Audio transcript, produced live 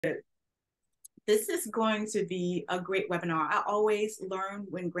This is going to be a great webinar. I always learn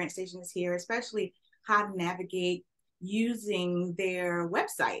when GrantStation is here, especially how to navigate using their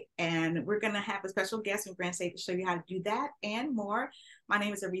website. And we're going to have a special guest from GrantStation to show you how to do that and more. My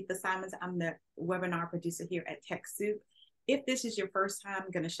name is Aretha Simons. I'm the webinar producer here at TechSoup. If this is your first time,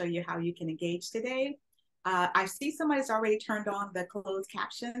 I'm going to show you how you can engage today. I see somebody's already turned on the closed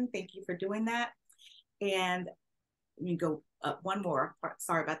caption. Thank you for doing that. And let me go up one more.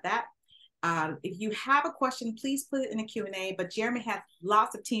 Sorry about that. If you have a question, please put it in the Q&A, but Jeremy has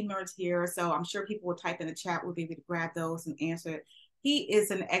lots of team members here, so I'm sure people will type in the chat. We'll be able to grab those and answer it. He is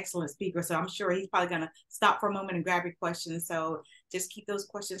an excellent speaker, so I'm sure he's probably going to stop for a moment and grab your questions. So just keep those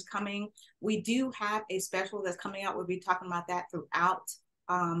questions coming. We do have a special that's coming out. We'll be talking about that throughout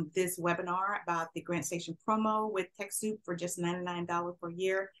this webinar about the GrantStation promo with TechSoup for just $99 per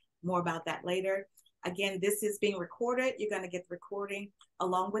year. More about that later. Again, this is being recorded. You're going to get the recording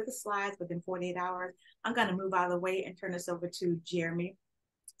along with the slides within 48 hours. I'm going to move out of the way and turn this over to Jeremy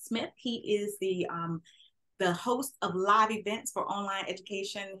Smith. He is the host of live events for online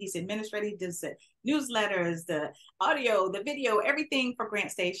education. He's administrator. He does the newsletters, the audio, the video, everything for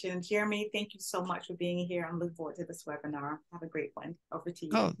GrantStation. Jeremy, thank you so much for being here. I'm looking forward to this webinar. Have a great one. Over to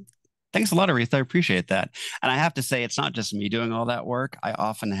you. Oh, thanks a lot, Aretha. I appreciate that. And I have to say, it's not just me doing all that work. I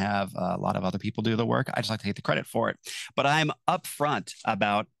often have a lot of other people do the work. I just like to take the credit for it. But I'm upfront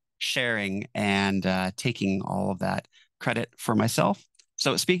about sharing and taking all of that credit for myself.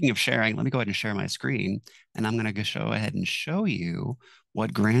 So speaking of sharing, let me go ahead and share my screen. And I'm going to go ahead and show you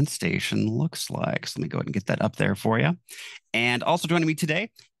what GrantStation looks like. So let me go ahead and get that up there for you. And also joining me today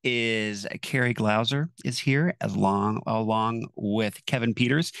is Carrie Glauser is here along with Kevin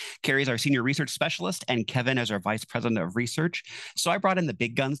Peters. Carrie is our senior research specialist and Kevin is our vice president of research. So I brought in the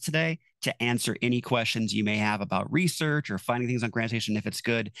big guns today to answer any questions you may have about research or finding things on GrantStation if it's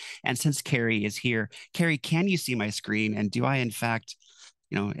good. And since Carrie is here, Carrie, can you see my screen? And do I in fact,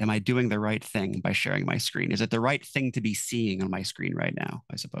 am I doing the right thing by sharing my screen? Is it the right thing to be seeing on my screen right now,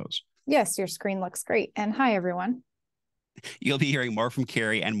 I suppose? Yes, your screen looks great. And hi, everyone. You'll be hearing more from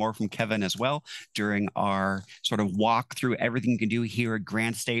Carrie and more from Kevin as well during our sort of walk through everything you can do here at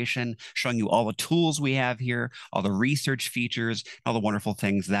GrantStation, showing you all the tools we have here, all the research features, all the wonderful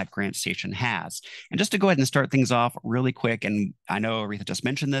things that GrantStation has. And just to go ahead and start things off really quick, and I know Aretha just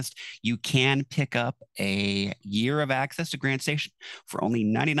mentioned this, you can pick up a year of access to GrantStation for only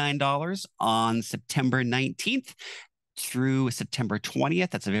 $99 on September 19th. Through September 20th.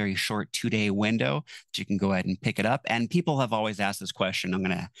 That's a very short 2-day window that you can go ahead and pick it up. And people have always asked this question. I'm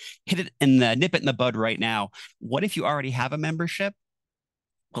going to nip it in the bud right now. What if you already have a membership?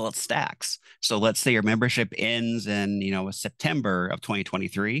 Well, it stacks. So let's say your membership ends in, September of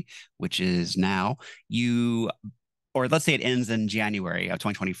 2023, which is now. Or let's say it ends in January of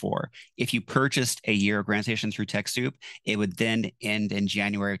 2024. If you purchased a year of GrantStation through TechSoup, it would then end in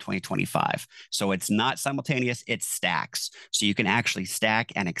January of 2025. So it's not simultaneous, it stacks. So you can actually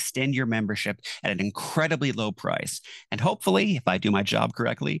stack and extend your membership at an incredibly low price. And hopefully, if I do my job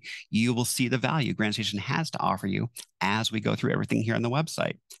correctly, you will see the value GrantStation has to offer you as we go through everything here on the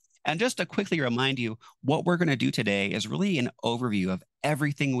website. And just to quickly remind you, what we're going to do today is really an overview of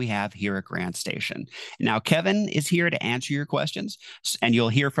everything we have here at GrantStation. Now, Kevin is here to answer your questions, and you'll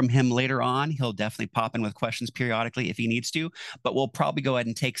hear from him later on. He'll definitely pop in with questions periodically if he needs to, but we'll probably go ahead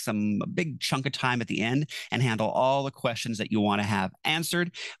and take a big chunk of time at the end and handle all the questions that you want to have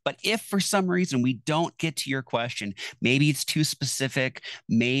answered. But if for some reason we don't get to your question, maybe it's too specific,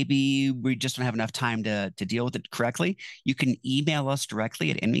 maybe we just don't have enough time to deal with it correctly, you can email us directly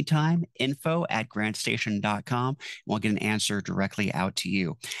at any time, info@grantstation.com, and we'll get an answer directly out to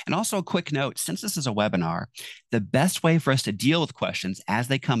you. And also a quick note, since this is a webinar, the best way for us to deal with questions as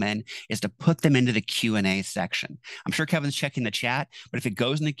they come in is to put them into the Q&A section. I'm sure Kevin's checking the chat, but if it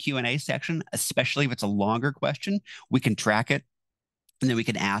goes in the Q&A section, especially if it's a longer question, we can track it and then we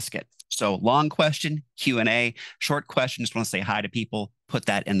can ask it. So long question, Q&A, short question, just want to say hi to people, put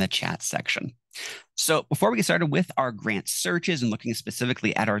that in the chat section. So before we get started with our grant searches and looking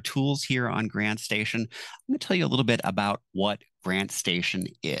specifically at our tools here on GrantStation, I'm going to tell you a little bit about what GrantStation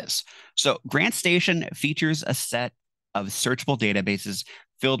is. So GrantStation features a set of searchable databases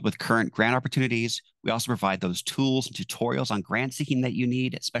filled with current grant opportunities. We also provide those tools and tutorials on grant seeking that you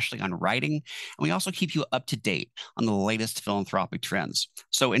need, especially on writing. And we also keep you up to date on the latest philanthropic trends.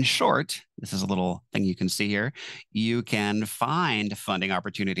 So in short, this is a little thing you can see here. You can find funding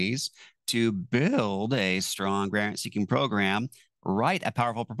opportunities to build a strong grant seeking program, write a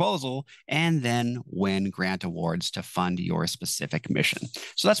powerful proposal, and then win grant awards to fund your specific mission.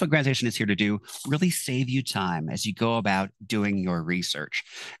 So that's what GrantStation is here to do, really save you time as you go about doing your research.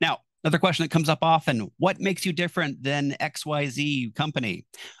 Now, Another question that comes up often, what makes you different than XYZ company?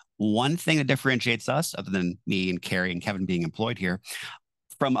 One thing that differentiates us, other than me and Carrie and Kevin being employed here,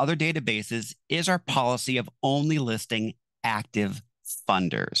 from other databases is our policy of only listing active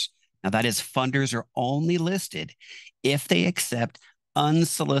funders. Now, that is, funders are only listed if they accept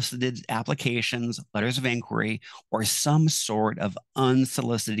unsolicited applications, letters of inquiry, or some sort of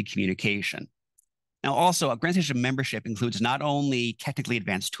unsolicited communication. Now, also, a GrantStation membership includes not only technically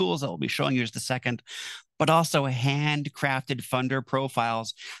advanced tools that we'll be showing you in just a second, but also handcrafted funder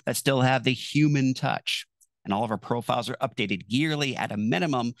profiles that still have the human touch. And all of our profiles are updated yearly at a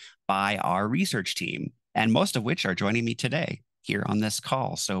minimum by our research team, and most of which are joining me today here on this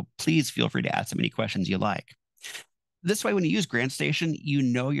call. So please feel free to ask them any questions you like. This way, when you use GrantStation, you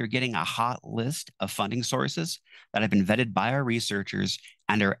know you're getting a hot list of funding sources that have been vetted by our researchers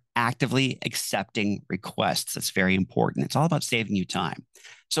and are actively accepting requests. That's very important. It's all about saving you time.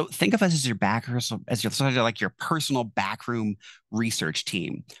 So think of us as your backers, as your sort of like your personal backroom research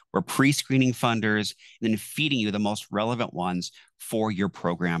team. We're pre-screening funders and then feeding you the most relevant ones for your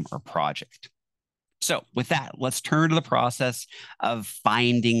program or project. So with that, let's turn to the process of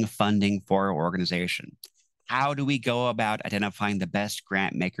finding funding for our organization. How do we go about identifying the best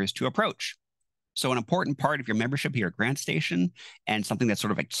grant makers to approach? So an important part of your membership here at GrantStation, and something that's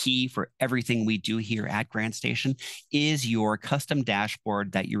sort of a key for everything we do here at GrantStation, is your custom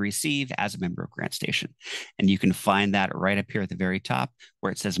dashboard that you receive as a member of GrantStation. And you can find that right up here at the very top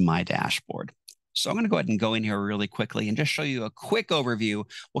where it says My Dashboard. So I'm going to go ahead and go in here really quickly and just show you a quick overview.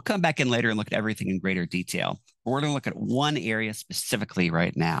 We'll come back in later and look at everything in greater detail. We're going to look at one area specifically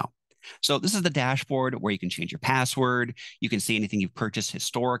right now. So this is the dashboard where you can change your password. You can see anything you've purchased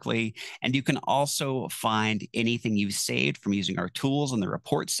historically, and you can also find anything you've saved from using our tools in the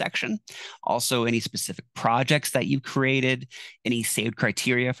report section. Also, any specific projects that you've created, any saved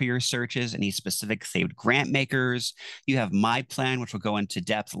criteria for your searches, any specific saved grant makers. You have My Plan, which will go into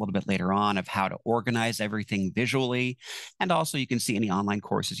depth a little bit later on of how to organize everything visually. And also you can see any online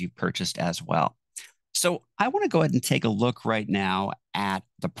courses you've purchased as well. So I want to go ahead and take a look right now at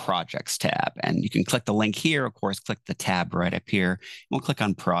the projects tab, and you can click the link here, of course, click the tab right up here, and we'll click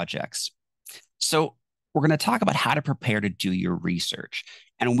on projects. So we're going to talk about how to prepare to do your research.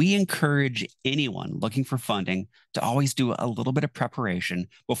 And we encourage anyone looking for funding to always do a little bit of preparation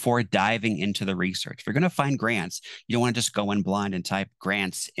before diving into the research. If you're going to find grants, you don't want to just go in blind and type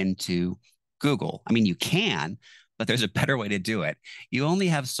grants into Google. I mean, you can, but there's a better way to do it. You only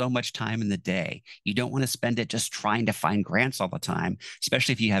have so much time in the day. You don't want to spend it just trying to find grants all the time,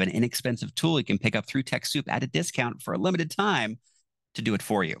 especially if you have an inexpensive tool you can pick up through TechSoup at a discount for a limited time to do it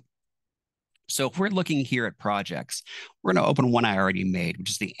for you. So if we're looking here at projects, we're going to open one I already made, which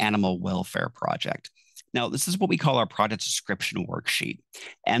is the Animal Welfare Project. Now, this is what we call our project description worksheet,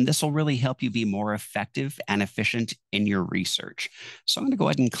 and this will really help you be more effective and efficient in your research. So I'm going to go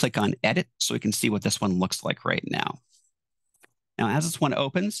ahead and click on Edit so we can see what this one looks like right now. Now, as this one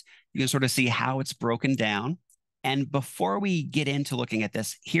opens, you can sort of see how it's broken down. And before we get into looking at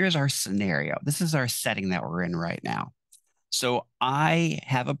this, here's our scenario. This is our setting that we're in right now. So I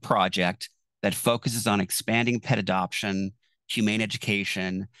have a project that focuses on expanding pet adoption, humane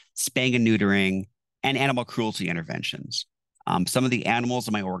education, spaying and neutering, and animal cruelty interventions. Some of the animals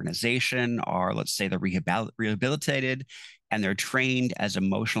in my organization are, let's say, they're rehabilitated and they're trained as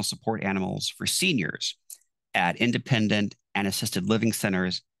emotional support animals for seniors at independent and assisted living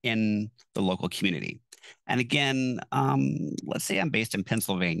centers in the local community. And again, let's say I'm based in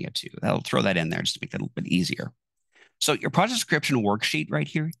Pennsylvania too. I'll throw that in there just to make that a little bit easier. So your project description worksheet right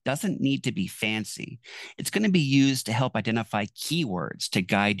here doesn't need to be fancy. It's going to be used to help identify keywords to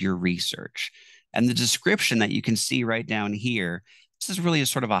guide your research. And the description that you can see right down here, this is really a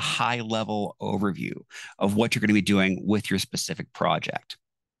sort of a high-level overview of what you're going to be doing with your specific project.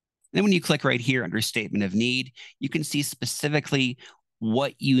 And then when you click right here under Statement of Need, you can see specifically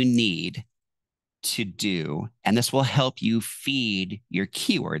what you need to do, and this will help you feed your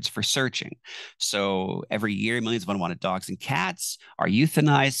keywords for searching. So every year, millions of unwanted dogs and cats are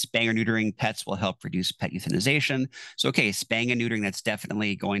euthanized. Spaying or neutering pets will help reduce pet euthanization. So, okay, spaying and neutering, that's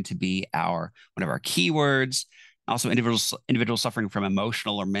definitely going to be one of our keywords. Also, individuals suffering from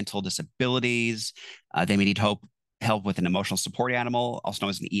emotional or mental disabilities. They may need help with an emotional support animal, also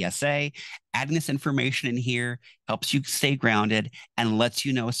known as an ESA. Adding this information in here helps you stay grounded and lets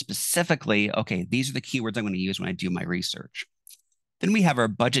you know specifically, okay, these are the keywords I'm going to use when I do my research. Then we have our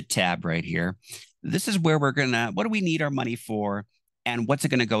budget tab right here. This is where we're going to, what do we need our money for? And what's it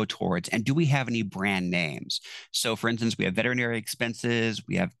going to go towards? And do we have any brand names? So for instance, we have veterinary expenses,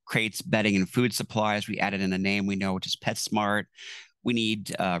 we have crates, bedding, and food supplies. We added in a name we know, which is PetSmart. We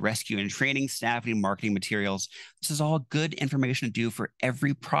need rescue and training, staffing, marketing materials. This is all good information to do for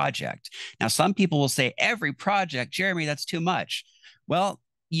every project. Now, some people will say, every project, Jeremy, that's too much. Well,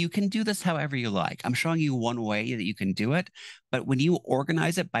 you can do this however you like. I'm showing you one way that you can do it, but when you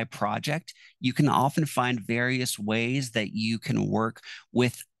organize it by project, you can often find various ways that you can work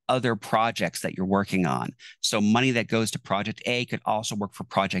with other projects that you're working on. So money that goes to project A could also work for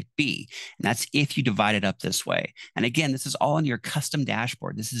project B. And that's if you divide it up this way. And again, this is all in your custom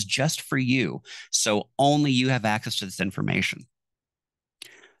dashboard. This is just for you. So only you have access to this information.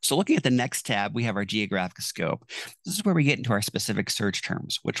 So looking at the next tab, we have our geographic scope. This is where we get into our specific search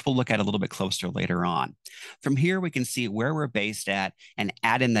terms, which we'll look at a little bit closer later on. From here, we can see where we're based at and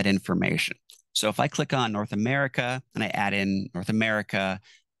add in that information. So if I click on North America and I add in North America,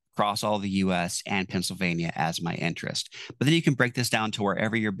 across all the US and Pennsylvania as my interest. But then you can break this down to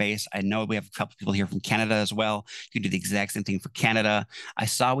wherever you're based. I know we have a couple people here from Canada as well. You can do the exact same thing for Canada. I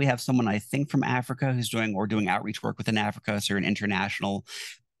saw we have someone, I think, from Africa who's doing outreach work within Africa. So you're an international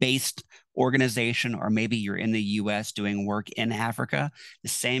based organization, or maybe you're in the US doing work in Africa. The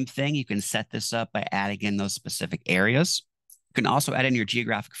same thing, you can set this up by adding in those specific areas. You can also add in your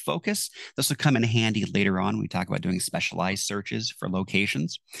geographic focus. This will come in handy later on when we talk about doing specialized searches for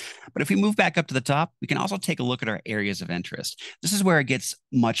locations. But if we move back up to the top, we can also take a look at our areas of interest. This is where it gets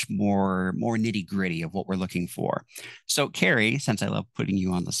much more nitty gritty of what we're looking for. So Carrie, since I love putting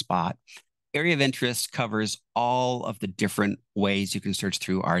you on the spot, area of interest covers all of the different ways you can search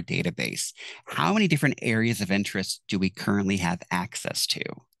through our database. How many different areas of interest do we currently have access to?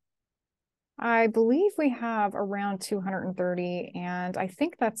 I believe we have around 230, and I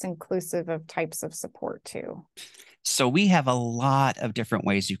think that's inclusive of types of support too. So we have a lot of different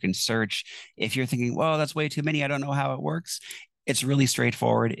ways you can search. If you're thinking, well, that's way too many, I don't know how it works. It's really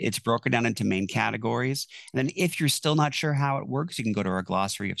straightforward. It's broken down into main categories. And then if you're still not sure how it works, you can go to our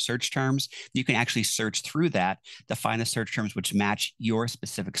glossary of search terms. You can actually search through that to find the search terms which match your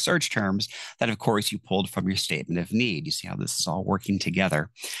specific search terms that, of course, you pulled from your statement of need. You see how this is all working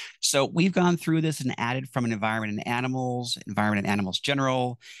together. So we've gone through this and added from an environment and animals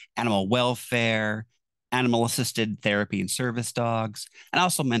general, animal welfare, animal-assisted therapy and service dogs, and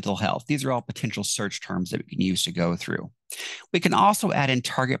also mental health. These are all potential search terms that we can use to go through. We can also add in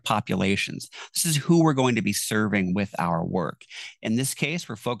target populations. This is who we're going to be serving with our work. In this case,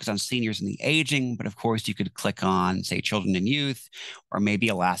 we're focused on seniors and the aging, but of course you could click on, say, children and youth, or maybe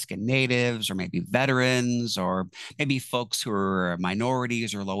Alaskan Natives, or maybe veterans, or maybe folks who are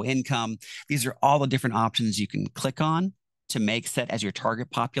minorities or low income. These are all the different options you can click on to make set as your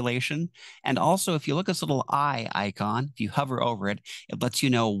target population. And also, if you look at this little eye icon, if you hover over it, it lets you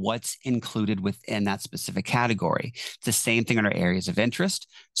know what's included within that specific category. It's the same thing in our areas of interest.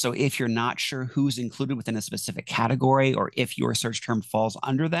 So if you're not sure who's included within a specific category, or if your search term falls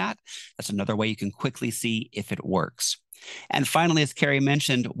under that, that's another way you can quickly see if it works. And finally, as Carrie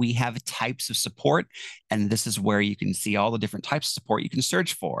mentioned, we have types of support, and this is where you can see all the different types of support you can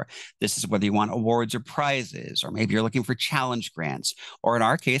search for. This is whether you want awards or prizes, or maybe you're looking for challenge grants, or in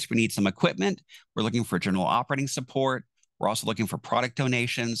our case, we need some equipment. We're looking for general operating support. We're also looking for product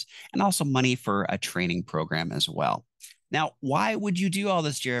donations and also money for a training program as well. Now, why would you do all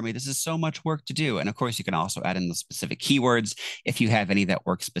this, Jeremy? This is so much work to do. And of course, you can also add in the specific keywords if you have any that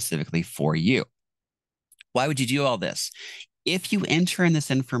work specifically for you. Why would you do all this? If you enter in this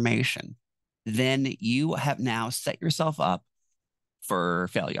information, then you have now set yourself up for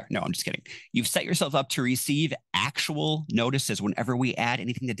failure. No, I'm just kidding. You've set yourself up to receive actual notices whenever we add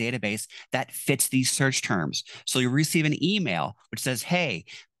anything to the database that fits these search terms. So you'll receive an email which says, hey,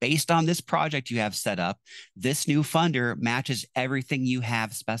 based on this project you have set up, this new funder matches everything you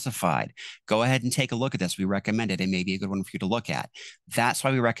have specified. Go ahead and take a look at this. We recommend it. It may be a good one for you to look at. That's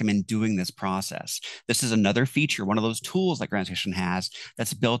why we recommend doing this process. This is another feature, one of those tools that GrantStation has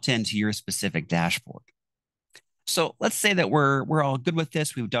that's built into your specific dashboard. So let's say that we're all good with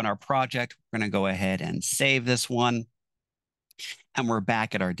this. We've done our project. We're going to go ahead and save this one. And we're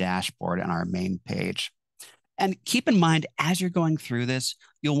back at our dashboard on our main page. And keep in mind, as you're going through this,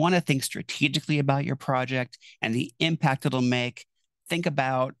 you'll want to think strategically about your project and the impact it'll make. Think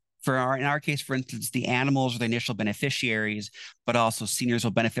about, in our case, for instance, the animals are the initial beneficiaries, but also seniors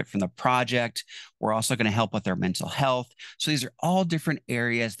will benefit from the project. We're also going to help with their mental health. So these are all different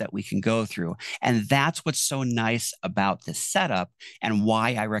areas that we can go through. And that's what's so nice about this setup and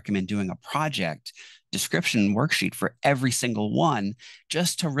why I recommend doing a project description worksheet for every single one,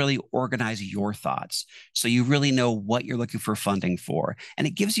 just to really organize your thoughts. So you really know what you're looking for funding for. And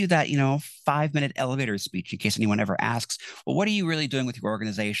it gives you that, 5-minute elevator speech in case anyone ever asks, well, what are you really doing with your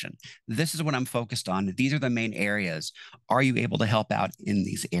organization? This is what I'm focused on. These are the main areas. Are you able to help out in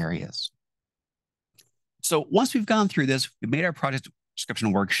these areas? So once we've gone through this, we've made our project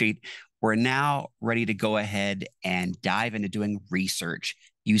description worksheet. We're now ready to go ahead and dive into doing research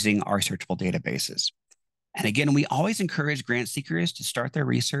using our searchable databases. And again, we always encourage grant seekers to start their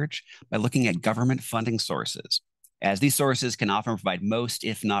research by looking at government funding sources, as these sources can often provide most,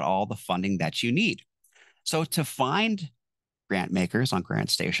 if not all, the funding that you need. So to find grant makers on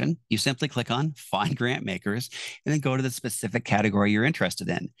GrantStation, you simply click on Find Grant Makers and then go to the specific category you're interested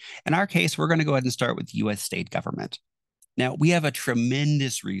in. In our case, we're going to go ahead and start with U.S. state government. Now, we have a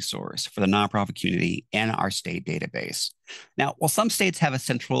tremendous resource for the nonprofit community in our state database. Now, while some states have a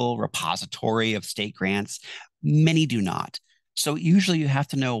central repository of state grants, many do not. So usually you have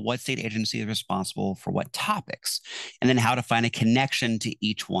to know what state agency is responsible for what topics, and then how to find a connection to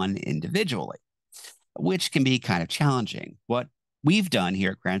each one individually, which can be kind of challenging. What we've done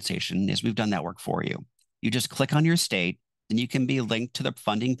here at GrantStation is we've done that work for you. You just click on your state, and you can be linked to the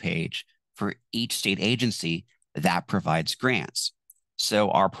funding page for each state agency that provides grants.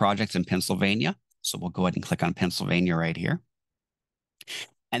 So our project's in Pennsylvania. So we'll go ahead and click on Pennsylvania right here.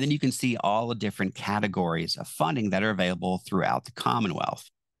 And then you can see all the different categories of funding that are available throughout the Commonwealth.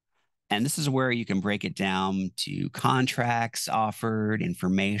 And this is where you can break it down to contracts offered,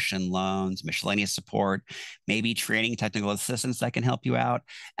 information, loans, miscellaneous support, maybe training, technical assistance that can help you out,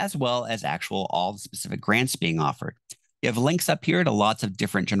 as well as all the specific grants being offered. You have links up here to lots of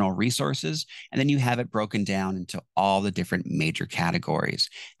different general resources, and then you have it broken down into all the different major categories.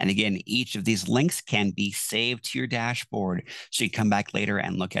 And again, each of these links can be saved to your dashboard, so you can come back later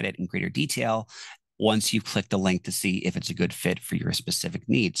and look at it in greater detail once you've clicked the link to see if it's a good fit for your specific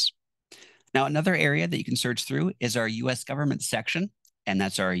needs. Now, another area that you can search through is our U.S. government section, and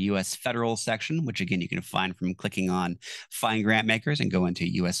that's our U.S. federal section, which again, you can find from clicking on Find Grant Makers and go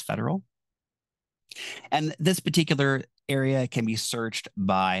into U.S. federal. And this particular area can be searched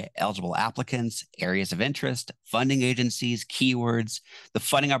by eligible applicants, areas of interest, funding agencies, keywords, the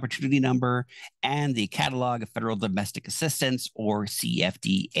funding opportunity number, and the catalog of federal domestic assistance, or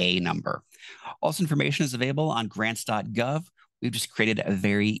CFDA number. All this information is available on grants.gov. We've just created a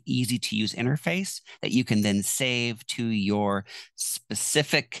very easy to use interface that you can then save to your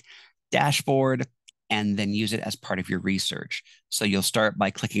specific dashboard and then use it as part of your research. So you'll start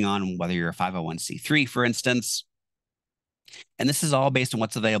by clicking on whether you're a 501c3, for instance. And this is all based on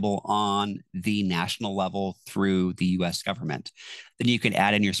what's available on the national level through the US government. Then you can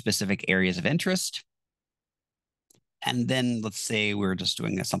add in your specific areas of interest. And then let's say we're just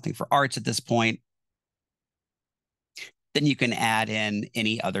doing something for arts at this point. Then you can add in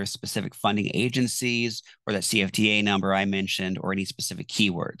any other specific funding agencies or that CFDA number I mentioned, or any specific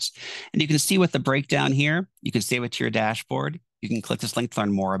keywords. And you can see with the breakdown here, you can save it to your dashboard. You can click this link to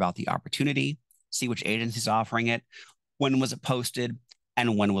learn more about the opportunity, see which agency is offering it, when was it posted,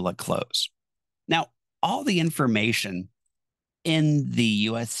 and when will it close. Now, all the information in the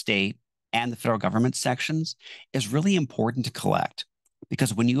US state and the federal government sections is really important to collect,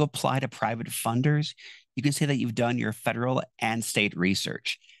 because when you apply to private funders, you can say that you've done your federal and state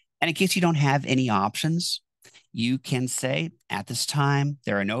research. And in case you don't have any options, you can say, at this time,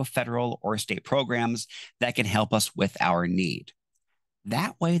 there are no federal or state programs that can help us with our need.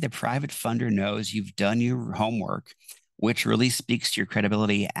 That way, the private funder knows you've done your homework, which really speaks to your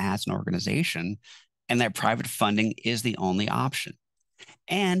credibility as an organization, and that private funding is the only option.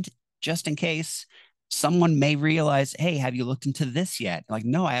 And just in case, someone may realize, hey, have you looked into this yet? Like,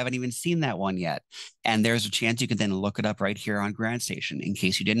 no, I haven't even seen that one yet. And there's a chance you can then look it up right here on GrantStation in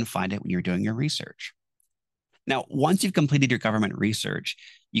case you didn't find it when you're doing your research. Now, once you've completed your government research,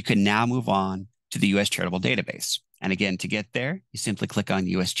 you can now move on to the U.S. Charitable Database. And again, to get there, you simply click on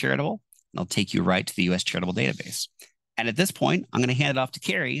U.S. Charitable, and it'll take you right to the U.S. Charitable Database. And at this point, I'm going to hand it off to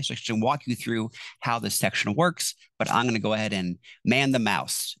Carrie so she can walk you through how this section works, but I'm going to go ahead and man the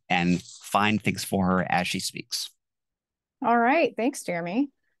mouse and find things for her as she speaks. All right. Thanks, Jeremy.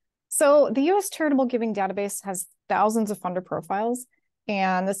 So the U.S. Charitable Giving Database has thousands of funder profiles,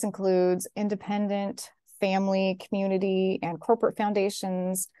 and this includes independent, family, community, and corporate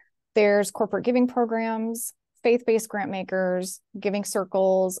foundations. There's corporate giving programs, faith-based grant makers, giving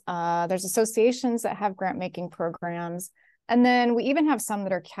circles. There's associations that have grant making programs. And then we even have some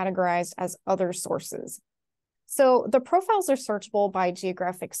that are categorized as other sources. So the profiles are searchable by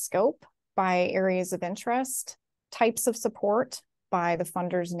geographic scope, by areas of interest, types of support, by the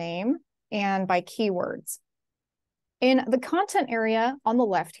funder's name, and by keywords. In the content area on the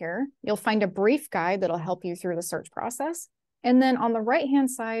left here, you'll find a brief guide that'll help you through the search process. And then on the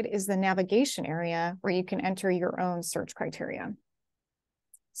right-hand side is the navigation area where you can enter your own search criteria.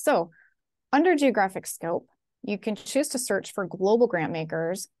 So under geographic scope, you can choose to search for global grant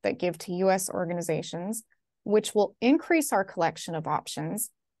makers that give to US organizations, which will increase our collection of options.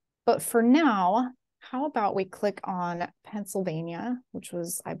 But for now, how about we click on Pennsylvania, which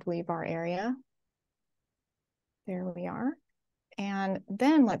was, I believe, our area. There we are. And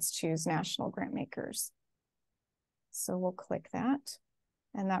then let's choose national grant makers. So we'll click that.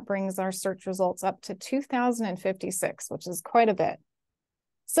 And that brings our search results up to 2,056, which is quite a bit.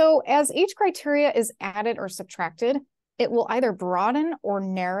 So as each criteria is added or subtracted, it will either broaden or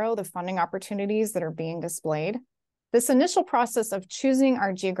narrow the funding opportunities that are being displayed. This initial process of choosing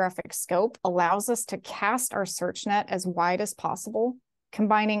our geographic scope allows us to cast our search net as wide as possible,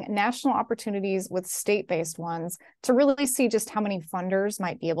 combining national opportunities with state-based ones to really see just how many funders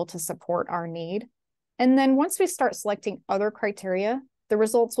might be able to support our need. And then once we start selecting other criteria, the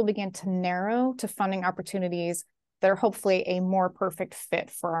results will begin to narrow to funding opportunities that are hopefully a more perfect fit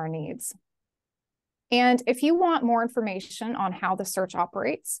for our needs. And if you want more information on how the search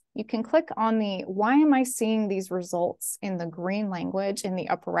operates, you can click on the "Why am I seeing these results" in the green language in the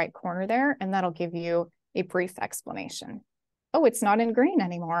upper right corner there, and that'll give you a brief explanation. Oh, it's not in green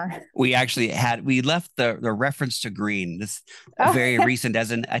anymore. We actually we left the reference to green. This very recent,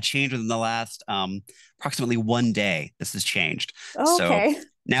 as in a change within the last approximately 1 day. This has changed. Okay. So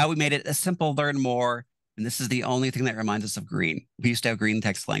now we made it a simple learn more. And this is the only thing that reminds us of green. We used to have green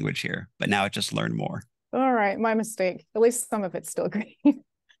text language here, but now it just learn more. All right, my mistake. At least some of it's still green.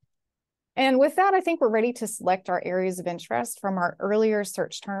 And with that, I think we're ready to select our areas of interest from our earlier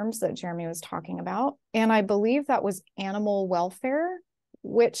search terms that Jeremy was talking about. And I believe that was animal welfare,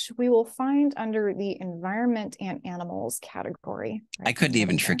 which we will find under the environment and animals category. Right, I couldn't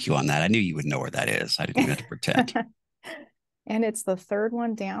even trick you on that. I knew you would know where that is. I didn't even have to pretend. And it's the third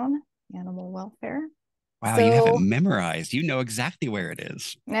one down, animal welfare. Wow, you have it memorized. You know exactly where it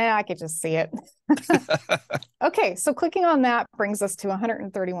is. Nah, I could just see it. Okay, so clicking on that brings us to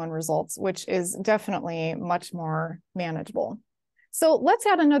 131 results, which is definitely much more manageable. So let's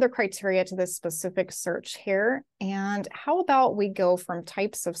add another criteria to this specific search here. And how about we go from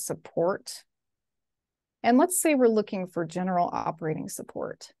types of support? And let's say we're looking for general operating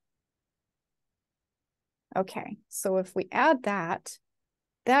support. Okay, so if we add that,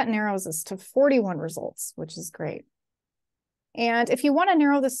 that narrows us to 41 results, which is great. And if you want to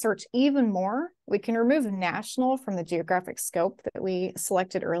narrow the search even more, we can remove national from the geographic scope that we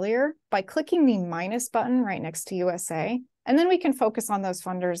selected earlier by clicking the minus button right next to USA. And then we can focus on those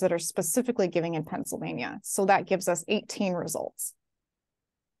funders that are specifically giving in Pennsylvania. So that gives us 18 results.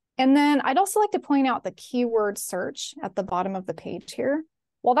 And then I'd also like to point out the keyword search at the bottom of the page here.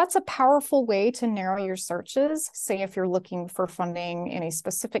 While that's a powerful way to narrow your searches, say if you're looking for funding in a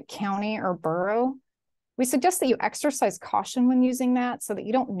specific county or borough, we suggest that you exercise caution when using that so that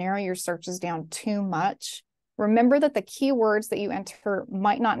you don't narrow your searches down too much. Remember that the keywords that you enter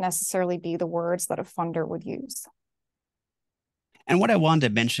might not necessarily be the words that a funder would use. And what I wanted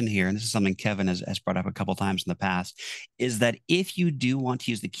to mention here, and this is something Kevin has brought up a couple times in the past, is that if you do want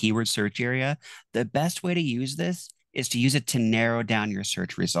to use the keyword search area, the best way to use this is to use it to narrow down your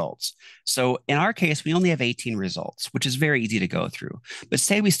search results. So in our case, we only have 18 results, which is very easy to go through. But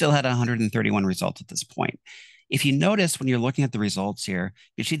say we still had 131 results at this point. If you notice when you're looking at the results here,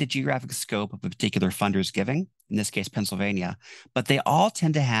 you see the geographic scope of a particular funder's giving, in this case, Pennsylvania, but they all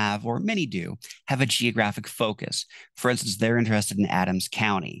tend to have, or many do, have a geographic focus. For instance, they're interested in Adams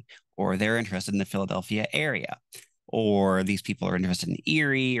County, or they're interested in the Philadelphia area, or these people are interested in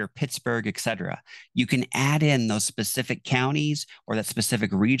Erie or Pittsburgh, et cetera. You can add in those specific counties or that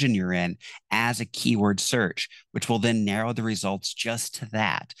specific region you're in as a keyword search, which will then narrow the results just to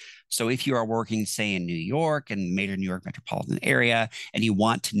that. So if you are working, say, in New York and major New York metropolitan area, and you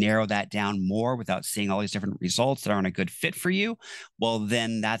want to narrow that down more without seeing all these different results that aren't a good fit for you, well,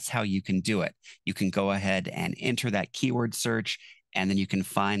 then that's how you can do it. You can go ahead and enter that keyword search, and then you can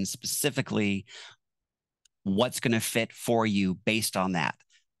find specifically what's going to fit for you based on that.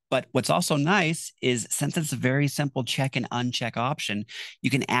 But what's also nice is, since it's a very simple check and uncheck option,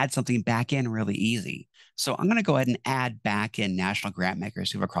 you can add something back in really easy. So I'm going to go ahead and add back in national grant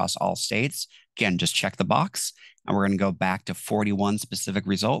makers who have across all states. Again, just check the box, and we're going to go back to 41 specific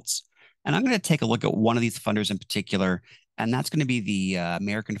results. And I'm going to take a look at one of these funders in particular, and that's going to be the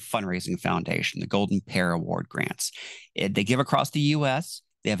American Fundraising Foundation, the Golden Pear Award grants. They give across the U.S.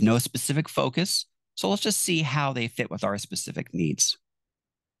 They have no specific focus. So let's just see how they fit with our specific needs.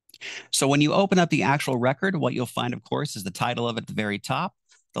 So when you open up the actual record, what you'll find, of course, is the title of it at the very top.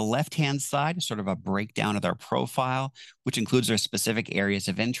 The left-hand side is sort of a breakdown of their profile, which includes their specific areas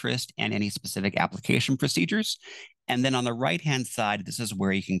of interest and any specific application procedures. And then on the right-hand side, this is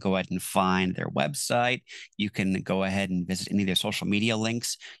where you can go ahead and find their website. You can go ahead and visit any of their social media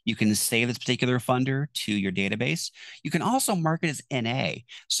links. You can save this particular funder to your database. You can also mark it as NA.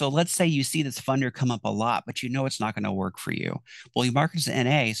 So let's say you see this funder come up a lot, but you know it's not going to work for you. Well, you mark it as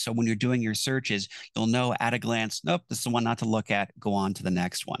NA, so when you're doing your searches, you'll know at a glance, nope, this is the one not to look at, go on to the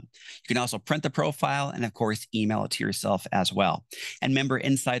next one. You can also print the profile and, of course, email it to yourself as well. And member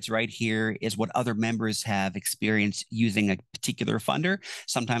insights right here is what other members have experienced using a particular funder.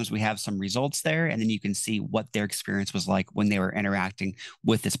 Sometimes we have some results there, and then you can see what their experience was like when they were interacting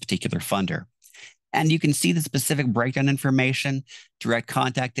with this particular funder. And you can see the specific breakdown information, direct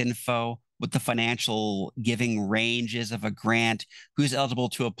contact info, what the financial giving ranges of a grant, who's eligible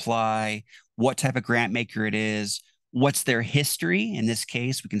to apply, what type of grant maker it is, what's their history. In this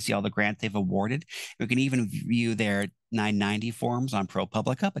case, we can see all the grants they've awarded. We can even view their 990 forms on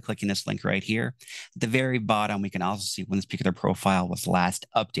ProPublica by clicking this link right here. At the very bottom, we can also see when this particular profile was last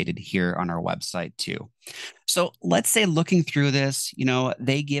updated here on our website too. So let's say looking through this,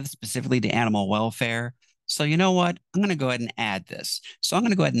 they give specifically to animal welfare. So you know what? I'm going to go ahead and add this. So I'm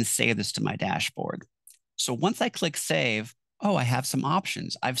going to go ahead and save this to my dashboard. So once I click save, oh, I have some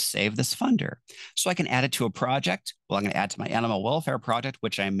options. I've saved this funder. So I can add it to a project. Well, I'm going to add to my animal welfare project,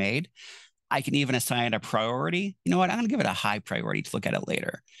 which I made. I can even assign it a priority. You know what? I'm going to give it a high priority to look at it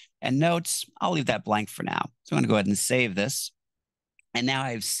later. And notes, I'll leave that blank for now. So I'm going to go ahead and save this. And now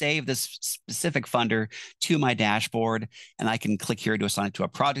I've saved this specific funder to my dashboard, and I can click here to assign it to a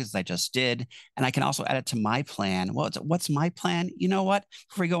project as I just did. And I can also add it to my plan. Well, what's my plan? You know what?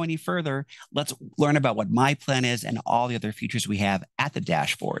 Before we go any further, let's learn about what my plan is and all the other features we have at the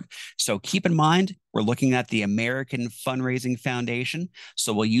dashboard. So keep in mind, we're looking at the American Fundraising Foundation.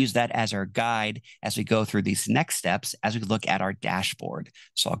 So we'll use that as our guide as we go through these next steps as we look at our dashboard.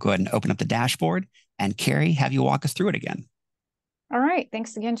 So I'll go ahead and open up the dashboard, and Carrie, have you walk us through it again. All right,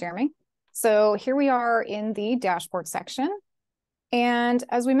 thanks again, Jeremy. So here we are in the dashboard section. And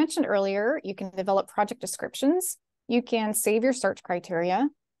as we mentioned earlier, you can develop project descriptions. You can save your search criteria.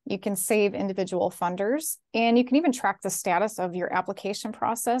 You can save individual funders, and you can even track the status of your application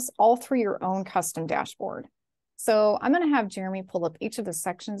process all through your own custom dashboard. So I'm going to have Jeremy pull up each of the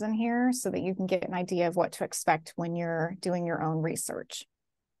sections in here so that you can get an idea of what to expect when you're doing your own research.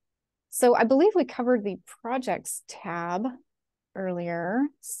 So I believe we covered the projects tab earlier.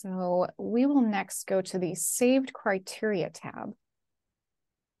 So we will next go to the saved criteria tab.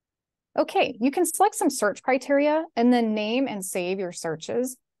 Okay, you can select some search criteria and then name and save your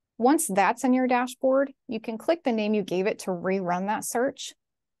searches. Once that's in your dashboard, you can click the name you gave it to rerun that search.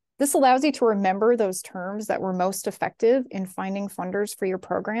 This allows you to remember those terms that were most effective in finding funders for your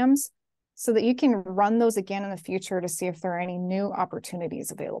programs so that you can run those again in the future to see if there are any new opportunities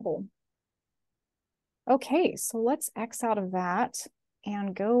available. Okay, so let's X out of that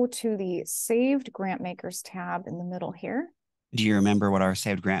and go to the Saved Grant Makers tab in the middle here. Do you remember what our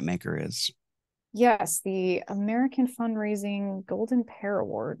saved grant maker is? Yes, the American Fundraising Golden Pear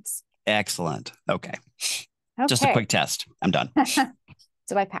Awards. Excellent. Okay. Okay. Just a quick test. I'm done.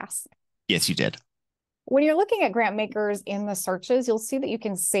 Did I pass? Yes, you did. When you're looking at grant makers in the searches, you'll see that you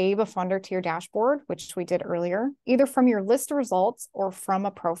can save a funder to your dashboard, which we did earlier, either from your list of results or from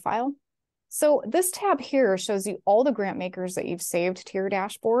a profile. So this tab here shows you all the grant makers that you've saved to your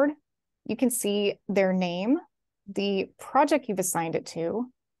dashboard. You can see their name, the project you've assigned it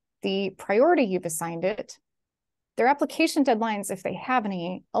to, the priority you've assigned it, their application deadlines if they have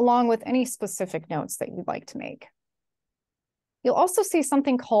any, along with any specific notes that you'd like to make. You'll also see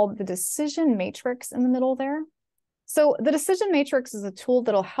something called the decision matrix in the middle there. So the decision matrix is a tool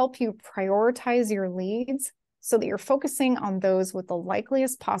that'll help you prioritize your leads so that you're focusing on those with the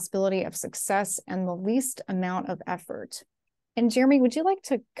likeliest possibility of success and the least amount of effort. And Jeremy, would you like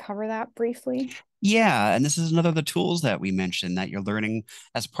to cover that briefly? Yeah, and this is another of the tools that we mentioned that you're learning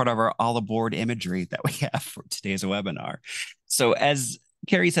as part of our all aboard imagery that we have for today's webinar. So as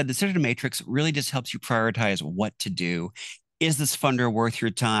Carrie said, the decision matrix really just helps you prioritize what to do. Is this funder worth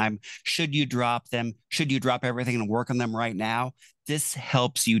your time? Should you drop them? Should you drop everything and work on them right now? This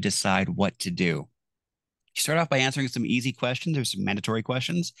helps you decide what to do. You start off by answering some easy questions. There's some mandatory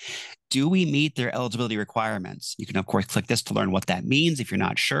questions. Do we meet their eligibility requirements? You can, of course, click this to learn what that means if you're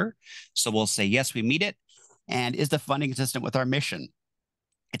not sure. So we'll say, yes, we meet it. And is the funding consistent with our mission?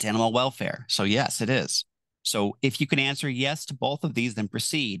 It's animal welfare. So yes, it is. So if you can answer yes to both of these, then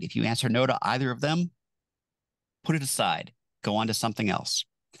proceed. If you answer no to either of them, put it aside. Go on to something else.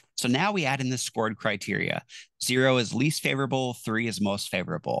 So now we add in the scored criteria. 0 is least favorable, 3 is most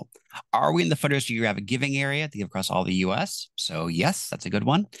favorable. Are we in the funders? Do you have a giving area to give across all the US? So yes, that's a good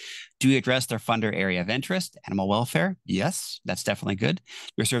one. Do we address their funder area of interest, animal welfare? Yes, that's definitely good.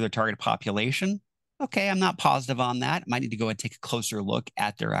 Do we serve their target population? Okay, I'm not positive on that. Might need to go and take a closer look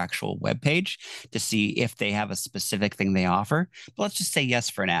at their actual webpage to see if they have a specific thing they offer. But let's just say yes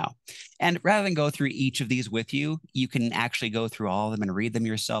for now. And rather than go through each of these with you, you can actually go through all of them and read them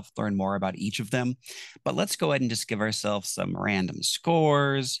yourself, learn more about each of them. But let's go ahead and just give ourselves some random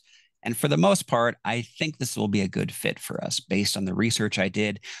scores. And for the most part, I think this will be a good fit for us based on the research I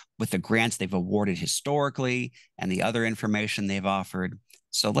did with the grants they've awarded historically and the other information they've offered.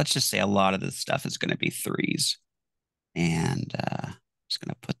 So let's just say a lot of this stuff is going to be 3s. And just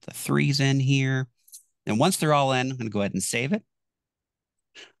going to put the 3s in here. And once they're all in, I'm going to go ahead and save it.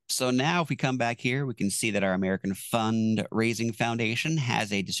 So now if we come back here, we can see that our American Fundraising Foundation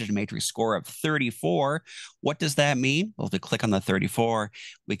has a decision matrix score of 34. What does that mean? Well, if we click on the 34,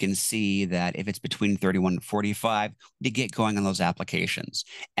 we can see that if it's between 31 and 45, to get going on those applications.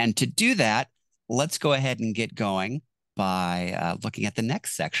 And to do that, let's go ahead and get going by looking at the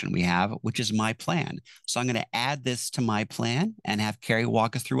next section we have, which is My Plan. So I'm going to add this to My Plan and have Carrie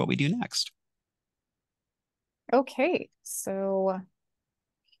walk us through what we do next. Okay, so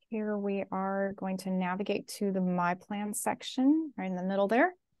here we are going to navigate to the My Plan section right in the middle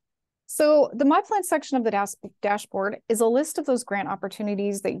there. So the My Plan section of the dashboard is a list of those grant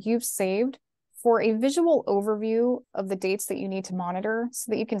opportunities that you've saved for a visual overview of the dates that you need to monitor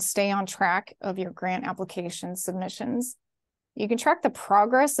so that you can stay on track of your grant application submissions. You can track the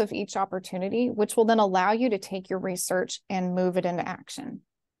progress of each opportunity, which will then allow you to take your research and move it into action.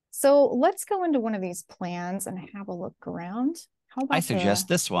 So let's go into one of these plans and have a look around. How about I suggest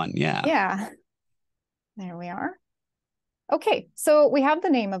this one, yeah. Yeah, there we are. Okay, so we have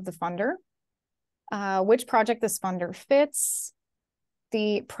the name of the funder, which project this funder fits,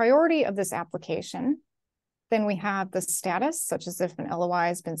 the priority of this application. Then we have the status, such as if an LOI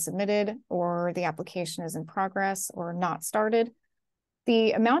has been submitted or the application is in progress or not started,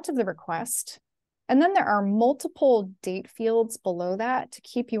 the amount of the request, and then there are multiple date fields below that to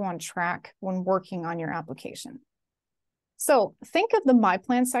keep you on track when working on your application. So think of the My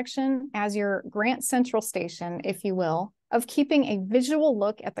Plan section as your grant central station, if you will, of keeping a visual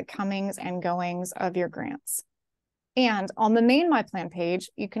look at the comings and goings of your grants. And on the main My Plan page,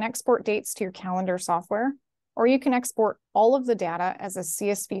 you can export dates to your calendar software, or you can export all of the data as a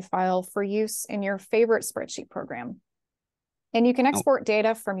CSV file for use in your favorite spreadsheet program. And you can export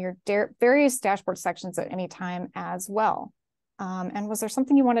data from your various dashboard sections at any time as well. And was there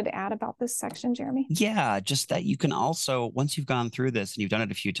something you wanted to add about this section, Jeremy? Yeah, just that you can also, once you've gone through this and you've done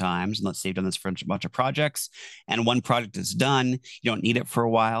it a few times, and let's say you've done this for a bunch of projects, and one project is done, you don't need it for a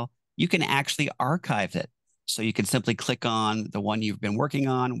while, you can actually archive it. So you can simply click on the one you've been working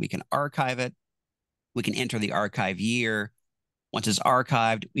on. We can archive it. We can enter the archive year. Once it's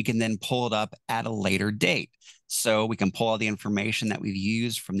archived, we can then pull it up at a later date. So we can pull all the information that we've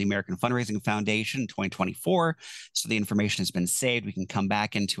used from the American Fundraising Foundation in 2024. So the information has been saved. We can come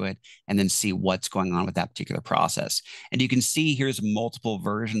back into it and then see what's going on with that particular process. And you can see here's multiple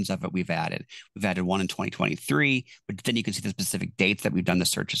versions of it we've added. We've added one in 2023, but then you can see the specific dates that we've done the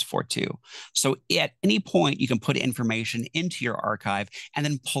searches for too. So at any point, you can put information into your archive and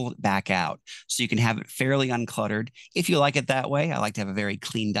then pull it back out. So you can have it fairly uncluttered. If you like it that way, I like to have a very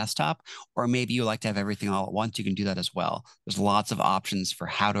clean desktop, or maybe you like to have everything all at once. You can do that as well. There's lots of options for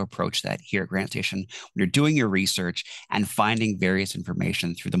how to approach that here at GrantStation when you're doing your research and finding various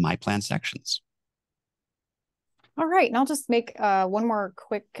information through the My Plan sections. All right, and I'll just make one more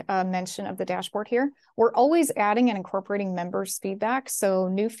quick mention of the dashboard here. We're always adding and incorporating members' feedback, so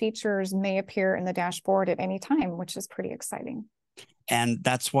new features may appear in the dashboard at any time, which is pretty exciting. And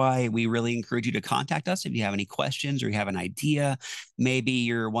that's why we really encourage you to contact us if you have any questions or you have an idea. Maybe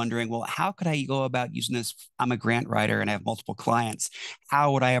you're wondering, well, how could I go about using this? I'm a grant writer and I have multiple clients.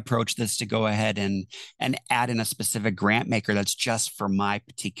 How would I approach this to go ahead and add in a specific grant maker that's just for my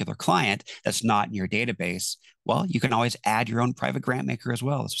particular client that's not in your database? Well, you can always add your own private grant maker as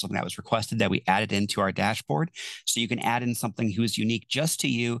well. This was something that was requested that we added into our dashboard. So you can add in something who is unique just to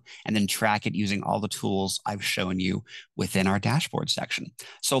you and then track it using all the tools I've shown you within our dashboard section.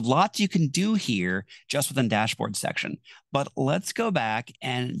 So lots you can do here just within dashboard section. But let's go back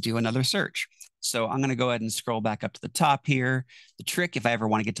and do another search. So I'm going to go ahead and scroll back up to the top here. The trick, if I ever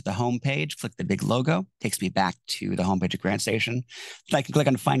want to get to the home page, click the big logo, takes me back to the homepage of GrantStation. Then I can click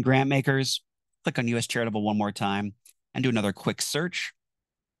on Find Grant Makers, click on US Charitable one more time, and do another quick search.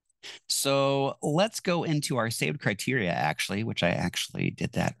 So let's go into our saved criteria, actually, which I actually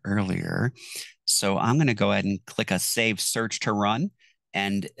did that earlier. So I'm going to go ahead and click a save search to run.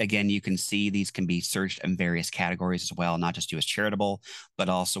 And again, you can see these can be searched in various categories as well, not just US charitable, but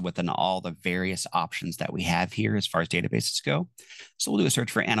also within all the various options that we have here as far as databases go. So we'll do a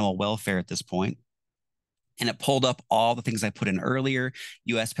search for animal welfare at this point. And it pulled up all the things I put in earlier: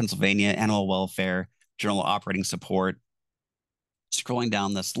 US, Pennsylvania, animal welfare, general operating support. Scrolling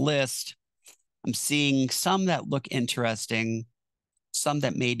down this list, I'm seeing some that look interesting, some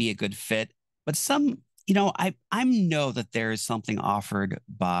that may be a good fit, but some, I know that there is something offered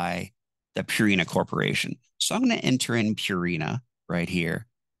by the Purina Corporation. So I'm going to enter in Purina right here,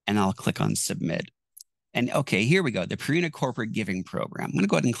 and I'll click on submit. And okay, here we go. The Purina Corporate Giving Program. I'm going to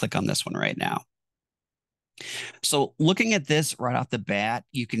go ahead and click on this one right now. So looking at this right off the bat,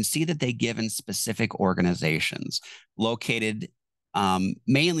 you can see that they give in specific organizations located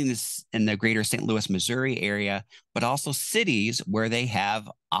mainly in the greater St. Louis, Missouri area, but also cities where they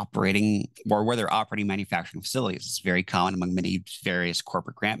have operating or where they're operating manufacturing facilities. It's very common among many various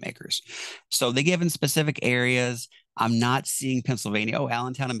corporate grant makers. So they give in specific areas. I'm not seeing Pennsylvania. Oh,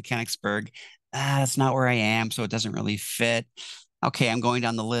 Allentown and Mechanicsburg. That's not where I am, so it doesn't really fit. Okay, I'm going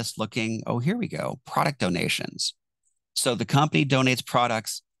down the list looking. Oh, here we go. Product donations. So the company donates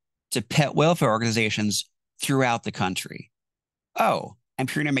products to pet welfare organizations throughout the country. Oh, and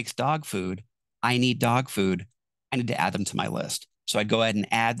Purina makes dog food. I need dog food. I need to add them to my list. So I'd go ahead and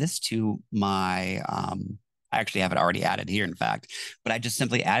add this to my, I actually have it already added here, in fact, but I just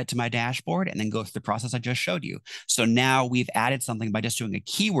simply add it to my dashboard and then go through the process I just showed you. So now we've added something by just doing a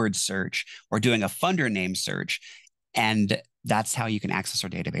keyword search or doing a funder name search. And that's how you can access our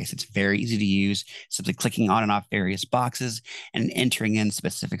database. It's very easy to use, simply clicking on and off various boxes and entering in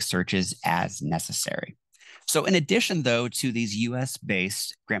specific searches as necessary. So in addition, though, to these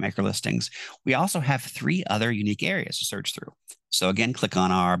US-based grantmaker listings, we also have 3 other unique areas to search through. So again, click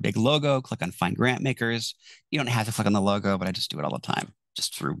on our big logo, click on Find Grantmakers. You don't have to click on the logo, but I just do it all the time,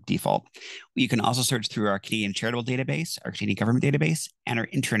 just through default. You can also search through our Canadian charitable database, our Canadian government database, and our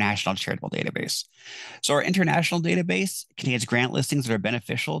international charitable database. So our international database contains grant listings that are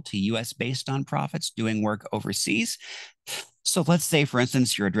beneficial to US-based nonprofits doing work overseas. So let's say, for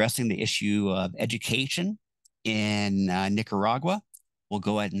instance, you're addressing the issue of education in Nicaragua. We'll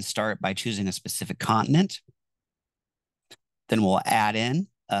go ahead and start by choosing a specific continent. Then we'll add in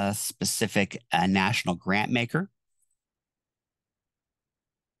a specific national grant maker.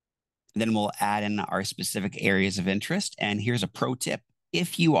 Then we'll add in our specific areas of interest. And here's a pro tip.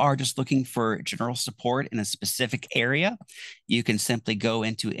 If you are just looking for general support in a specific area, you can simply go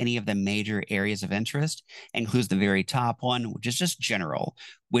into any of the major areas of interest, includes the very top one, which is just general,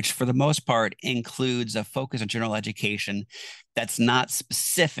 which for the most part includes a focus on general education that's not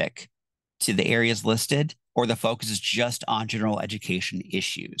specific to the areas listed, or the focus is just on general education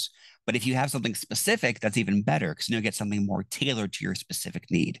issues. But if you have something specific, that's even better because you'll get something more tailored to your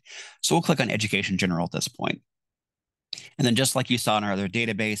specific need. So we'll click on Education General at this point. And then just like you saw in our other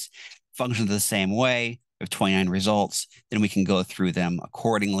database, functions the same way. We have 29 results. Then we can go through them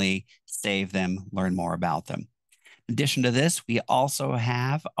accordingly, save them, learn more about them. In addition to this, we also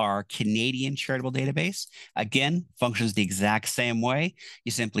have our Canadian charitable database. Again, functions the exact same way.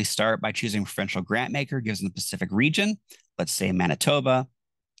 You simply start by choosing a provincial grant maker, gives them the Pacific region, let's say Manitoba.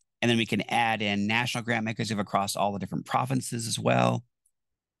 And then we can add in national grant makers across all the different provinces as well.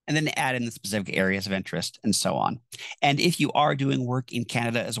 And then add in the specific areas of interest and so on. And if you are doing work in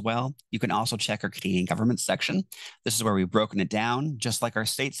Canada as well, you can also check our Canadian government section. This is where we've broken it down, just like our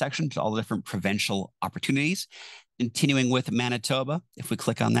state section, to all the different provincial opportunities. Continuing with Manitoba, if we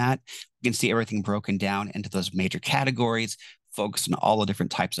click on that, you can see everything broken down into those major categories, focus on all the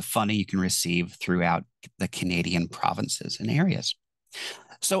different types of funding you can receive throughout the Canadian provinces and areas.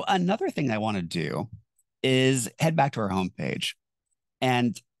 So another thing I want to do is head back to our homepage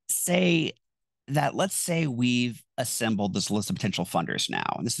and let's say we've assembled this list of potential funders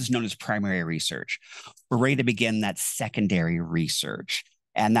now, and this is known as primary research. We're ready to begin that secondary research.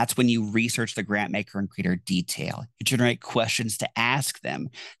 And that's when you research the grant maker in greater detail. You generate questions to ask them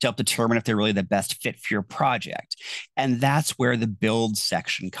to help determine if they're really the best fit for your project. And that's where the build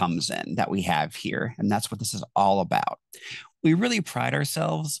section comes in that we have here. And that's what this is all about. We really pride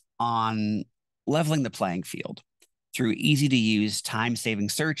ourselves on leveling the playing field through easy-to-use, time-saving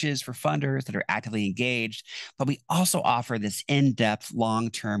searches for funders that are actively engaged, but we also offer this in-depth,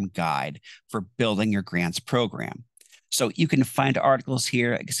 long-term guide for building your grants program. So you can find articles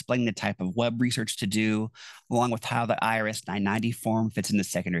here explaining the type of web research to do, along with how the IRS 990 form fits into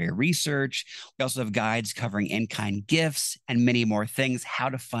secondary research. We also have guides covering in-kind gifts and many more things, how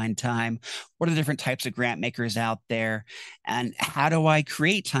to find time, what are the different types of grant makers out there, and how do I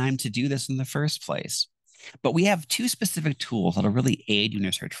create time to do this in the first place? But we have two specific tools that'll really aid you in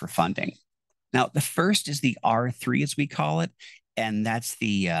your search for funding. Now, the first is the R3, as we call it, and that's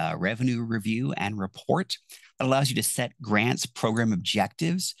the revenue review and report that allows you to set grants program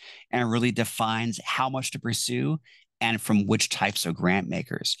objectives and really defines how much to pursue and from which types of grant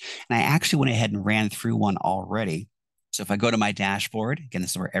makers. And I actually went ahead and ran through one already. So if I go to my dashboard, again,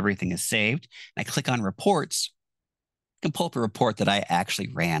 this is where everything is saved, and I click on reports, I can pull up a report that I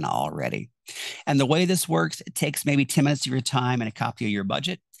actually ran already. And the way this works, it takes maybe 10 minutes of your time and a copy of your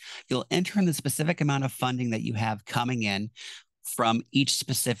budget. You'll enter in the specific amount of funding that you have coming in from each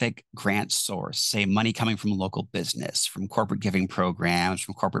specific grant source, say money coming from local business, from corporate giving programs,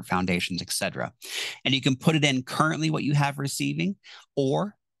 from corporate foundations, et cetera. And you can put it in currently what you have receiving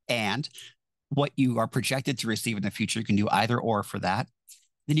and what you are projected to receive in the future. You can do either or for that.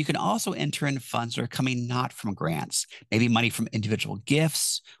 Then you can also enter in funds that are coming not from grants, maybe money from individual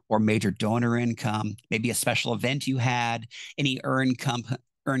gifts or major donor income, maybe a special event you had, any earned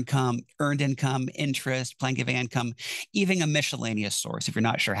income, interest, plan giving income, even a miscellaneous source if you're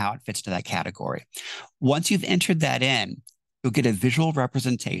not sure how it fits to that category. Once you've entered that in, you'll get a visual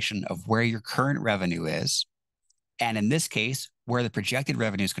representation of where your current revenue is. And in this case, where the projected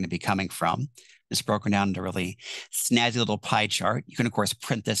revenue is going to be coming from. It's broken down into a really snazzy little pie chart. You can, of course,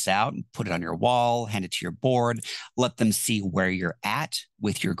 print this out and put it on your wall, hand it to your board, let them see where you're at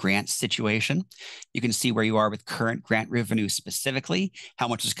with your grant situation. You can see where you are with current grant revenue specifically, how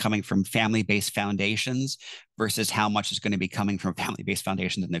much is coming from family-based foundations versus how much is going to be coming from family-based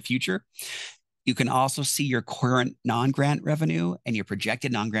foundations in the future. You can also see your current non-grant revenue and your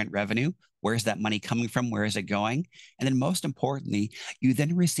projected non-grant revenue. Where's that money coming from? Where is it going? And then most importantly, you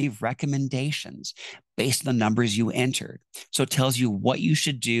then receive recommendations based on the numbers you entered. So it tells you what you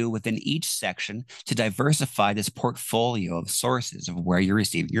should do within each section to diversify this portfolio of sources of where you're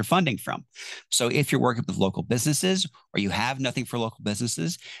receiving your funding from. So if you're working with local businesses or you have nothing for local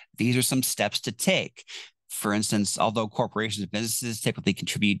businesses, these are some steps to take. For instance, although corporations and businesses typically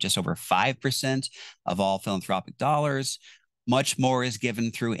contribute just over 5% of all philanthropic dollars, much more is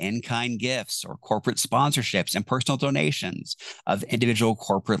given through in-kind gifts or corporate sponsorships and personal donations of individual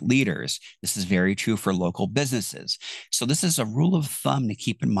corporate leaders. This is very true for local businesses. So this is a rule of thumb to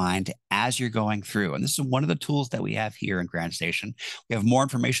keep in mind as you're going through. And this is one of the tools that we have here in GrantStation. We have more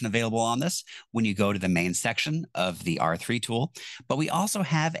information available on this when you go to the main section of the R3 tool. But we also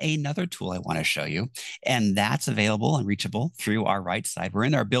have another tool I want to show you, and that's available and reachable through our right side. We're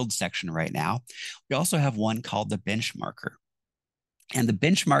in our build section right now. We also have one called the benchmarker. And the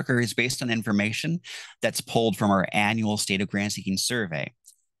benchmarker is based on information that's pulled from our annual State of Grant Seeking survey.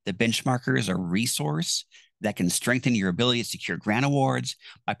 The benchmarker is a resource that can strengthen your ability to secure grant awards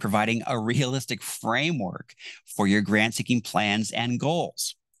by providing a realistic framework for your grant seeking plans and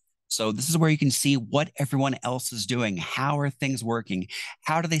goals. So this is where you can see what everyone else is doing. How are things working?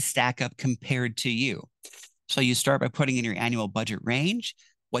 How do they stack up compared to you? So you start by putting in your annual budget range.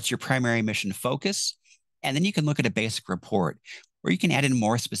 What's your primary mission focus? And then you can look at a basic report where you can add in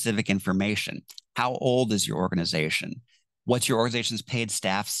more specific information. How old is your organization? What's your organization's paid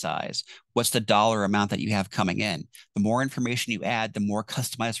staff size? What's the dollar amount that you have coming in? The more information you add, the more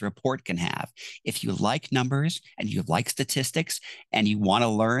customized the report can have. If you like numbers and you like statistics and you want to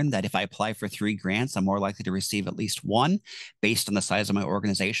learn that if I apply for 3 grants, I'm more likely to receive at least 1 based on the size of my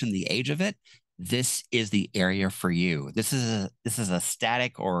organization, the age of it, this is the area for you. This is a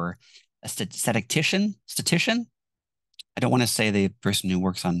static or a statistician. I don't want to say the person who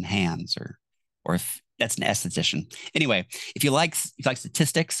works on hands or if that's an esthetician. Anyway, if you like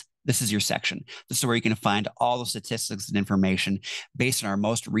statistics, this is your section. This is where you can find all the statistics and information based on our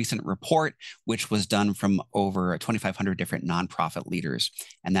most recent report, which was done from over 2,500 different nonprofit leaders.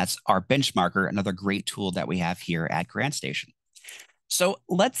 And that's our benchmarker, another great tool that we have here at GrantStation. So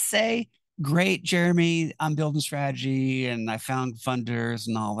let's say, great, Jeremy, I'm building strategy and I found funders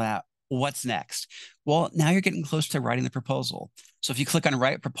and all that. What's next? Well, now you're getting close to writing the proposal. So if you click on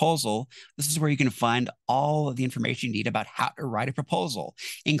Write Proposal, this is where you can find all of the information you need about how to write a proposal,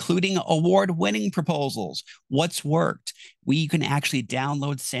 including award-winning proposals. What's worked? We can actually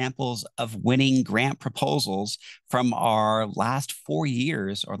download samples of winning grant proposals from our last 4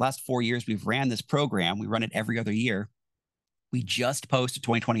 years, or last 4 years we've ran this program. We run it every other year. We just posted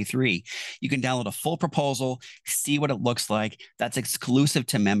 2023. You can download a full proposal, see what it looks like. That's exclusive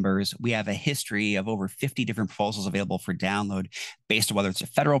to members. We have a history of over 50 different proposals available for download based on whether it's a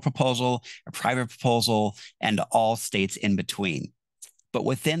federal proposal, a private proposal, and all states in between. But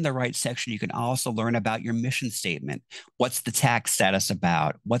within the right section, you can also learn about your mission statement. What's the tax status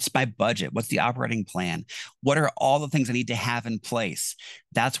about? What's my budget? What's the operating plan? What are all the things I need to have in place?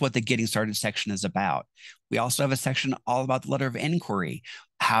 That's what the Getting Started section is about. We also have a section all about the letter of inquiry.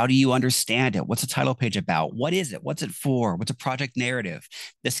 How do you understand it? What's the title page about? What is it? What's it for? What's a project narrative?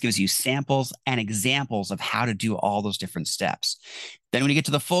 This gives you samples and examples of how to do all those different steps. Then when you get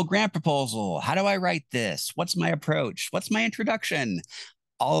to the full grant proposal, how do I write this? What's my approach? What's my introduction?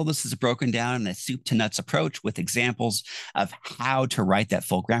 All of this is broken down in a soup to nuts approach with examples of how to write that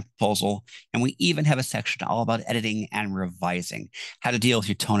full grant proposal. And we even have a section all about editing and revising, how to deal with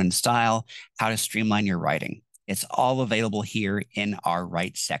your tone and style, how to streamline your writing. It's all available here in our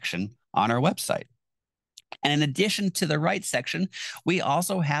Write section on our website. And in addition to the Write section, we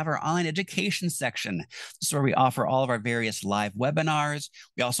also have our online education section. This is where we offer all of our various live webinars.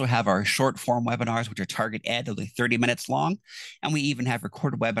 We also have our short form webinars, which are target ed, they'll be 30 minutes long. And we even have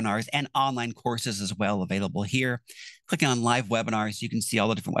recorded webinars and online courses as well available here. Clicking on live webinars, you can see all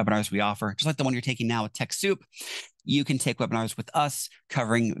the different webinars we offer, just like the one you're taking now with TechSoup. You can take webinars with us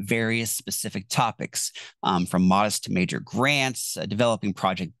covering various specific topics, from modest to major grants, developing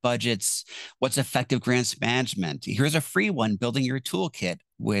project budgets, what's effective grants management. Here's a free one, building your toolkit,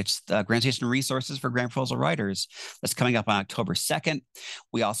 which the GrantStation resources for grant proposal writers. That's coming up on October 2nd.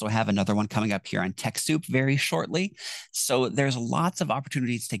 We also have another one coming up here on TechSoup very shortly. So there's lots of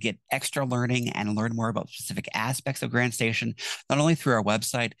opportunities to get extra learning and learn more about specific aspects of GrantStation, not only through our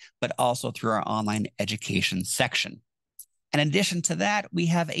website, but also through our online education section. In addition to that, we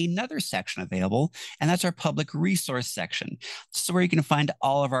have another section available, and that's our public resource section. This is where you can find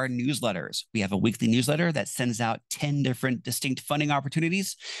all of our newsletters. We have a weekly newsletter that sends out 10 different distinct funding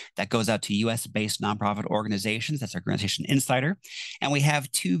opportunities that goes out to US-based nonprofit organizations. That's our GrantStation Insider. And we have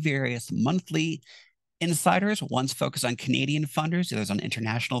two various monthly insiders. One's focused on Canadian funders, the other's on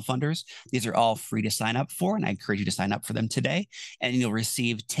international funders. These are all free to sign up for, and I encourage you to sign up for them today. And you'll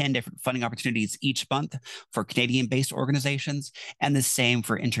receive 10 different funding opportunities each month for Canadian-based organizations, and the same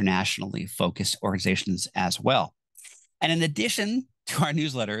for internationally focused organizations as well. And in addition to our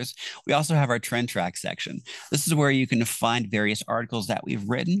newsletters, we also have our Trend Track section. This is where you can find various articles that we've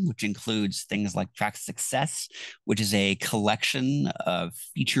written, which includes things like Track Success, which is a collection of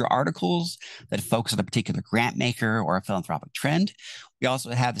feature articles that focus on a particular grant maker or a philanthropic trend. We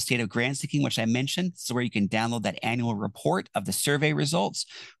also have the State of Grant Seeking, which I mentioned. So where you can download that annual report of the survey results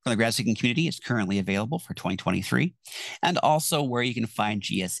from the grant seeking community. It's currently available for 2023. And also where you can find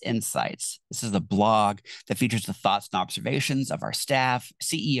GS Insights. This is the blog that features the thoughts and observations of our staff,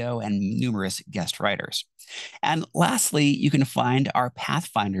 CEO, and numerous guest writers. And lastly, you can find our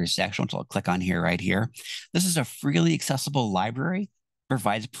PathFinder section, which I'll click on here right here. This is a freely accessible library,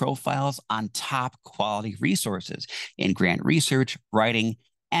 provides profiles on top quality resources in grant research, writing,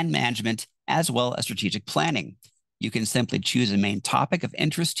 and management, as well as strategic planning. You can simply choose a main topic of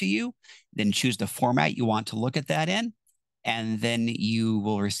interest to you, then choose the format you want to look at that in, and then you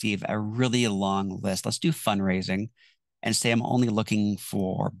will receive a really long list. Let's do fundraising and say I'm only looking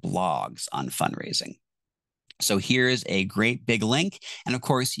for blogs on fundraising. So here's a great big link. And of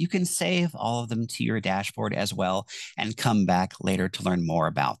course, you can save all of them to your dashboard as well and come back later to learn more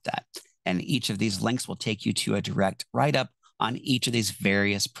about that. And each of these links will take you to a direct write-up on each of these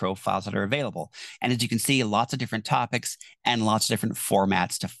various profiles that are available. And as you can see, lots of different topics and lots of different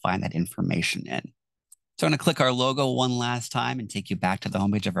formats to find that information in. So I'm going to click our logo one last time and take you back to the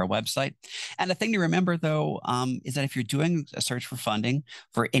homepage of our website. And the thing to remember, though, is that if you're doing a search for funding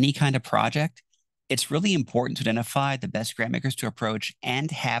for any kind of project, it's really important to identify the best grant makers to approach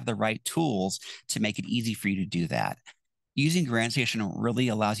and have the right tools to make it easy for you to do that. Using GrantStation really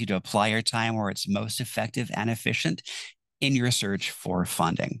allows you to apply your time where it's most effective and efficient in your search for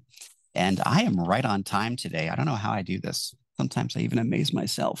funding. And I am right on time today. I don't know how I do this. Sometimes I even amaze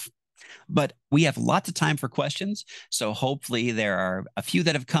myself. But we have lots of time for questions. So hopefully there are a few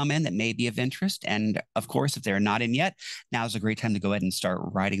that have come in that may be of interest. And of course, if they're not in yet, now is a great time to go ahead and start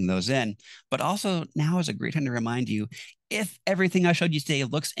writing those in. But also now is a great time to remind you, if everything I showed you today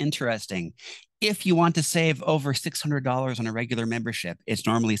looks interesting, if you want to save over $600 on a regular membership, it's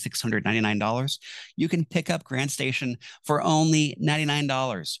normally $699, you can pick up GrantStation for only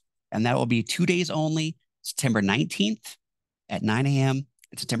 $99. And that will be 2 days only, September 19th at 9 a.m.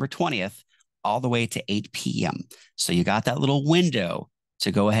 and September 20th, all the way to 8 p.m. So you got that little window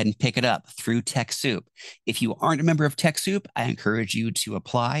to go ahead and pick it up through TechSoup. If you aren't a member of TechSoup, I encourage you to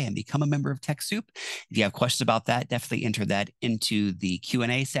apply and become a member of TechSoup. If you have questions about that, definitely enter that into the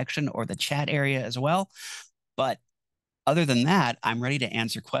Q&A section or the chat area as well. But other than that, I'm ready to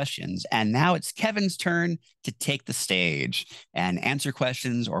answer questions. And now it's Kevin's turn to take the stage and answer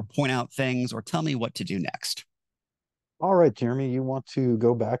questions or point out things or tell me what to do next. All right, Jeremy, you want to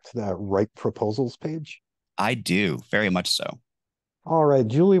go back to that Write Proposals page? I do, very much so. All right,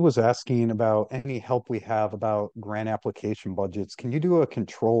 Julie was asking about any help we have about grant application budgets. Can you do a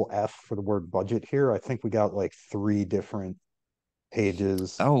control F for the word budget here? I think we got like 3 different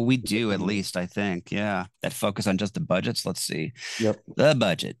pages. Oh, we do at least, I think. Yeah. That focus on just the budgets. Let's see. Yep.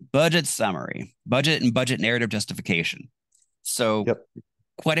 The budget summary, budget and budget narrative justification. So Yep.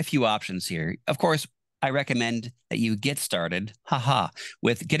 quite a few options here. Of course, I recommend that you get started,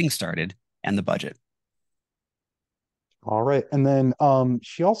 with getting started and the budget. All right. And then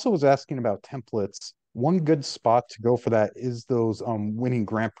she also was asking about templates. One good spot to go for that is those winning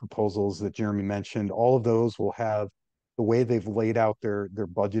grant proposals that Jeremy mentioned. All of those will have the way they've laid out their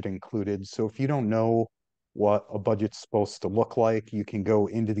budget included. So if you don't know what a budget's supposed to look like, you can go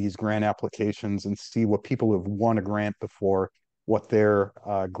into these grant applications and see what people who've won a grant before, what their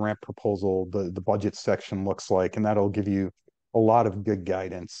grant proposal, the budget section looks like, and that'll give you a lot of good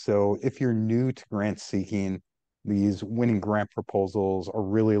guidance. So if you're new to grant seeking, these winning grant proposals are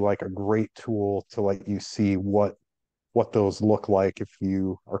really like a great tool to let you see what those look like if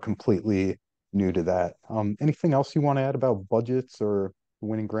you are completely new to that. Anything else you want to add about budgets or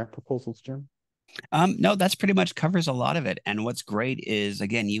winning grant proposals, Jim? No, that's pretty much covers a lot of it. And what's great is,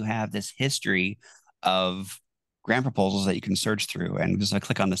 again, you have this history of grant proposals that you can search through. And just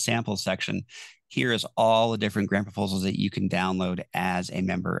click on the sample section. Here is all the different grant proposals that you can download as a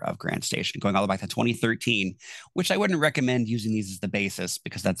member of GrantStation, going all the way back to 2013, which I wouldn't recommend using these as the basis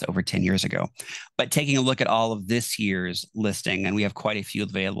because that's over 10 years ago. But taking a look at all of this year's listing, and we have quite a few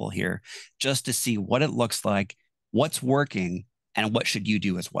available here, just to see what it looks like, what's working, and what should you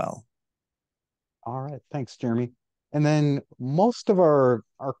do as well. All right, thanks, Jeremy. And then most of our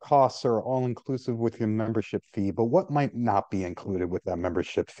costs are all inclusive with your membership fee, but what might not be included with that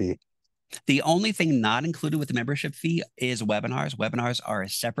membership fee? The only thing not included with the membership fee is webinars. Webinars are a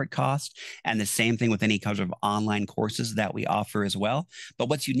separate cost, and the same thing with any kind of online courses that we offer as well. But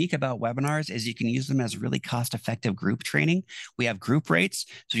what's unique about webinars is you can use them as really cost-effective group training. We have group rates.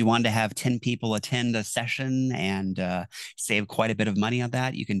 So if you wanted to have 10 people attend a session and save quite a bit of money on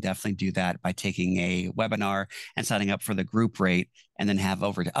that, you can definitely do that by taking a webinar and signing up for the group rate, and then have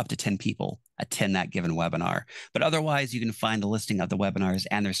up to 10 people attend that given webinar. But otherwise, you can find the listing of the webinars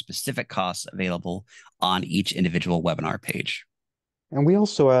and their specific costs available on each individual webinar page. And we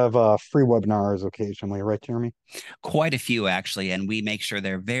also have free webinars occasionally, right, Jeremy? Quite a few, actually, and we make sure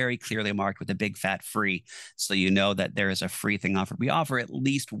they're very clearly marked with a big fat free, so you know that there is a free thing offered. We offer at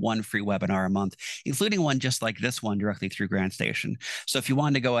least one free webinar a month, including one just like this one directly through GrantStation. So if you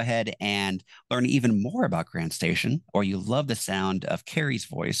want to go ahead and learn even more about GrantStation, or you love the sound of Carrie's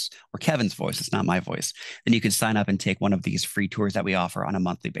voice or Kevin's voice, it's not my voice, then you can sign up and take one of these free tours that we offer on a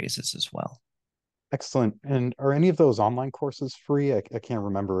monthly basis as well. Excellent. And are any of those online courses free? I can't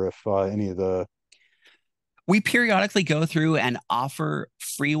remember if any of the... We periodically go through and offer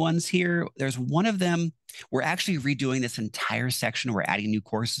free ones here. There's one of them. We're actually redoing this entire section. We're adding new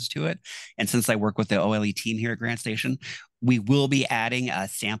courses to it. And since I work with the OLE team here at GrantStation, we will be adding a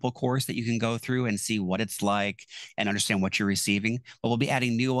sample course that you can go through and see what it's like and understand what you're receiving. But we'll be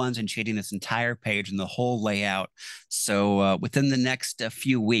adding new ones and changing this entire page and the whole layout. So within the next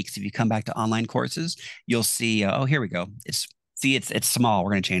few weeks, if you come back to online courses, you'll see, oh, here we go. It's small.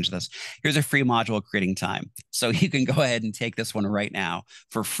 We're going to change this. Here's a free module creating time. So you can go ahead and take this one right now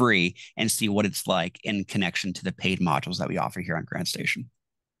for free and see what it's like in connection to the paid modules that we offer here on GrantStation.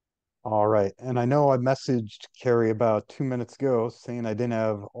 All right. And I know I messaged Carrie about 2 minutes ago saying I didn't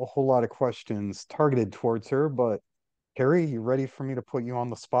have a whole lot of questions targeted towards her, but Carrie, you ready for me to put you on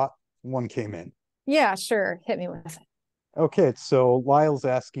the spot? One came in. Yeah, sure. Hit me with it. Okay, so Lyle's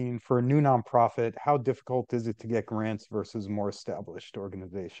asking, for a new nonprofit, how difficult is it to get grants versus more established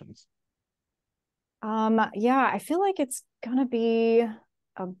organizations? Yeah, I feel like it's gonna be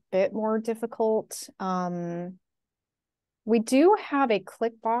a bit more difficult. We do have a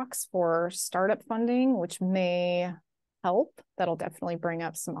click box for startup funding, which may help. That'll definitely bring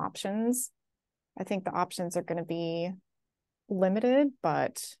up some options. I think the options are going to be limited,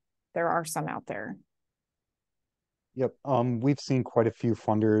 but there are some out there. Yep. We've seen quite a few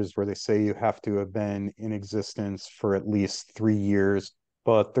funders where they say you have to have been in existence for at least 3 years,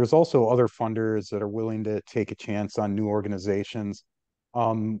 but there's also other funders that are willing to take a chance on new organizations.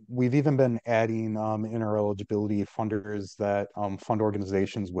 We've even been adding in our eligibility funders that fund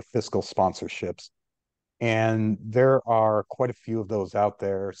organizations with fiscal sponsorships. And there are quite a few of those out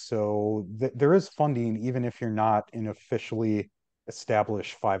there. So there is funding, even if you're not an officially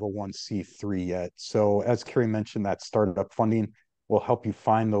established 501c3 yet. So as Carrie mentioned, that startup funding will help you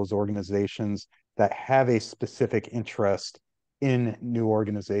find those organizations that have a specific interest in new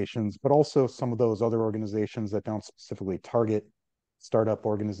organizations, but also some of those other organizations that don't specifically target startup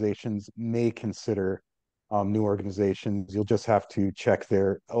organizations may consider new organizations. You'll just have to check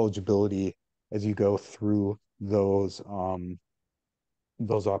their eligibility as you go through those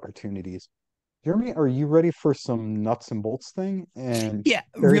opportunities. Jeremy, are you ready for some nuts and bolts thing? And Yeah,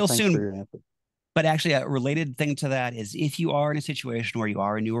 Carrie, real thanks for soon. your answer. But actually, a related thing to that is if you are in a situation where you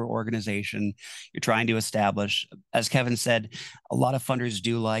are a newer organization, you're trying to establish, as Kevin said, a lot of funders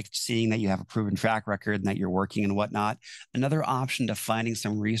do like seeing that you have a proven track record and that you're working and whatnot. Another option to finding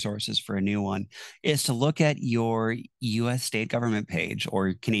some resources for a new one is to look at your US state government page,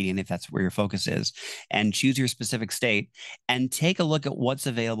 or Canadian if that's where your focus is, and choose your specific state and take a look at what's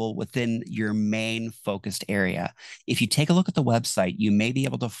available within your main focused area. If you take a look at the website, you may be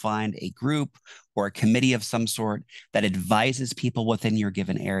able to find a group or a committee of some sort that advises people within your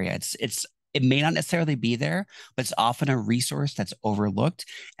given area. It may not necessarily be there, but it's often a resource that's overlooked,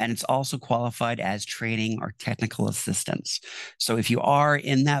 and it's also qualified as training or technical assistance. So if you are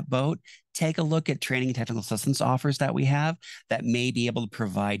in that boat, take a look at training and technical assistance offers that we have that may be able to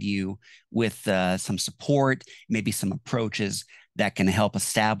provide you with some support, maybe some approaches that can help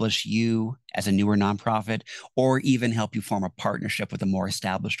establish you as a newer nonprofit, or even help you form a partnership with a more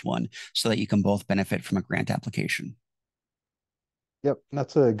established one so that you can both benefit from a grant application. Yep,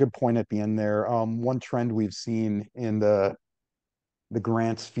 that's a good point at the end there. One trend we've seen in the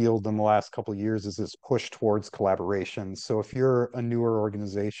grants field in the last couple of years is this push towards collaboration. So if you're a newer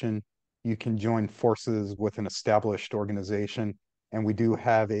organization, you can join forces with an established organization. And we do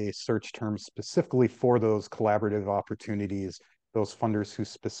have a search term specifically for those collaborative opportunities, those funders who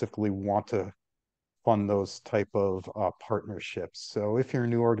specifically want to fund those type of partnerships. So if you're a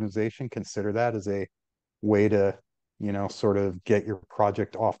new organization, consider that as a way to, sort of get your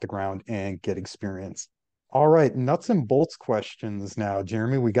project off the ground and get experience. All right, nuts and bolts questions now,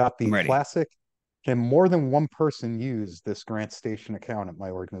 Jeremy. We got the I'm ready. classic. Can more than one person use this GrantStation account at my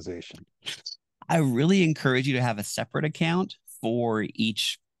organization? I really encourage you to have a separate account for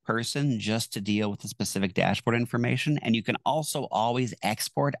each person just to deal with the specific dashboard information. And you can also always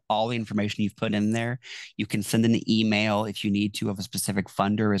export all the information you've put in there. You can send an email if you need to of a specific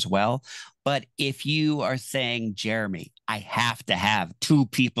funder as well. But if you are saying, Jeremy, I have to have 2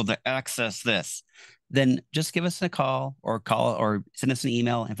 people to access this, then just give us a call or send us an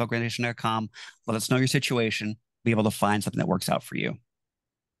email, info@GrantStation.com. Let us know your situation, be able to find something that works out for you.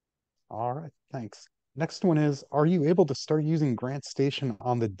 All right, thanks. Next one is, are you able to start using GrantStation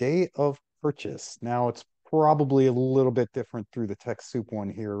on the day of purchase? Now, it's probably a little bit different through the TechSoup one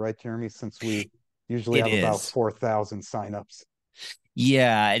here, right, Jeremy? Since we usually It have about is. 4,000 signups.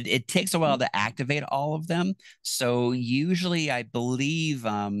 Yeah, it takes a while to activate all of them. So usually, I believe,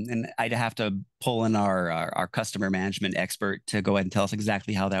 and I'd have to pull in our customer management expert to go ahead and tell us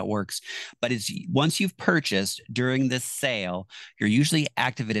exactly how that works. But it's once you've purchased during this sale, you're usually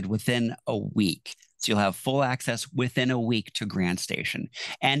activated within a week. So you'll have full access within a week to GrantStation.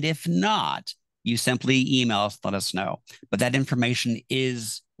 And if not, you simply email us, let us know. But that information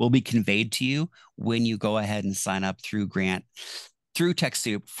will be conveyed to you when you go ahead and sign up through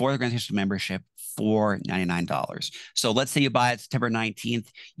TechSoup for the GrantStation membership for $99. So let's say you buy it September 19th.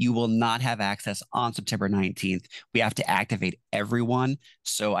 You will not have access on September 19th. We have to activate everyone.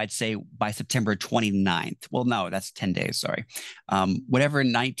 So I'd say by September 29th. Well, no, that's 10 days. Sorry. Whatever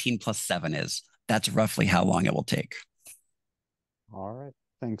 19 plus 7 is, that's roughly how long it will take. All right.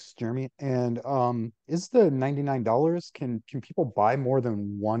 Thanks, Jeremy. And is the $99, can people buy more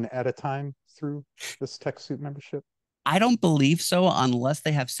than one at a time through this TechSoup membership? I don't believe so unless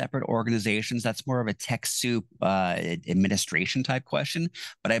they have separate organizations. That's more of a TechSoup administration type question,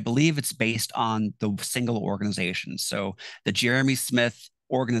 but I believe it's based on the single organization. So the Jeremy Smith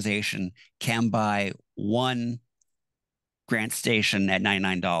organization can buy one GrantStation at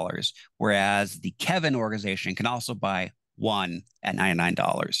 $99, whereas the Kevin organization can also buy one at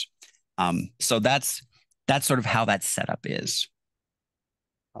 $99. So that's sort of how that setup is.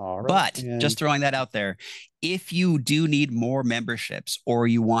 All right. But just throwing that out there, if you do need more memberships or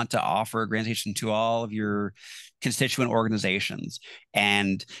you want to offer a GrantStation to all of your constituent organizations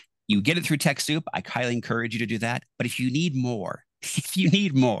and you get it through TechSoup, I highly encourage you to do that. But if you need more, If you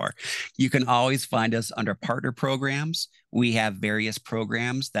need more, you can always find us under partner programs. We have various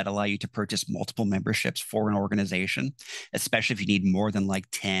programs that allow you to purchase multiple memberships for an organization, especially if you need more than like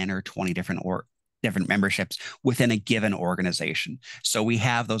 10 or 20 different memberships within a given organization. So we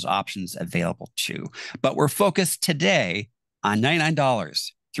have those options available too. But we're focused today on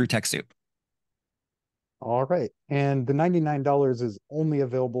 $99 through TechSoup. All right. And the $99 is only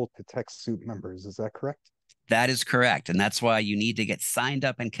available to TechSoup members. Is that correct? That is correct. And that's why you need to get signed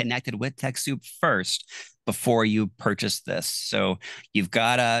up and connected with TechSoup first before you purchase this. So you've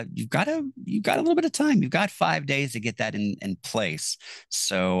got a little bit of time. You've got 5 days to get that in place.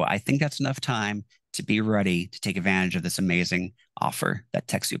 So I think that's enough time to be ready to take advantage of this amazing offer that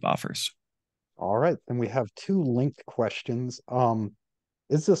TechSoup offers. All right. Then we have two linked questions.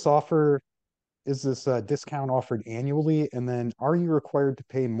 Is this discount offered annually? And then are you required to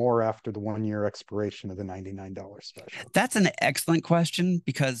pay more after the 1 year expiration of the $99 special? That's an excellent question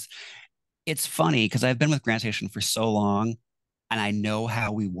because it's funny because I've been with GrantStation for so long and I know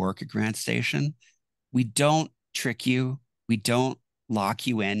how we work at GrantStation. We don't trick you. We don't lock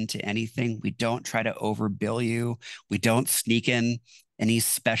you into anything. We don't try to overbill you. We don't sneak in any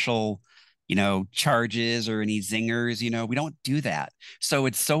special, charges or any zingers. We don't do that. So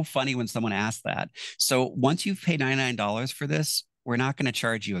it's so funny when someone asks that. So once you've paid $99 for this, we're not going to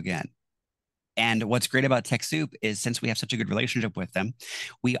charge you again. And what's great about TechSoup is since we have such a good relationship with them,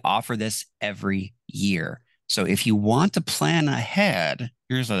 we offer this every year. So if you want to plan ahead,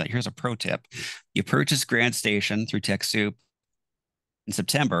 here's a pro tip. You purchase GrantStation through TechSoup in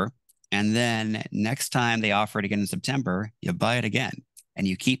September, and then next time they offer it again in September, you buy it again. And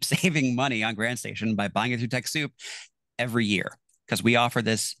you keep saving money on GrantStation by buying it through TechSoup every year because we offer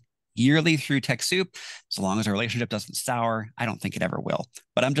this yearly through TechSoup. So long as our relationship doesn't sour, I don't think it ever will.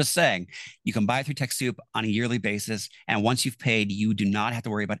 But I'm just saying, you can buy through TechSoup on a yearly basis. And once you've paid, you do not have to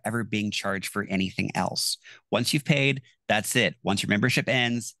worry about ever being charged for anything else. Once you've paid, that's it. Once your membership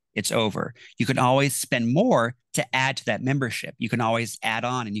ends, it's over. You can always spend more to add to that membership. You can always add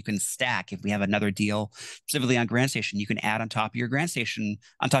on and you can stack. If we have another deal specifically on GrantStation, you can add on top of your GrantStation,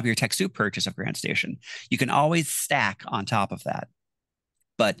 on top of your TechSoup purchase of GrantStation. You can always stack on top of that.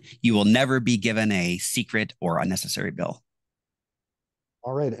 But you will never be given a secret or unnecessary bill.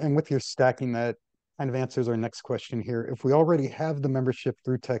 All right. And with your stacking, that kind of answers our next question here. If we already have the membership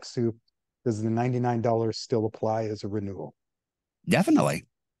through TechSoup, does the $99 still apply as a renewal? Definitely.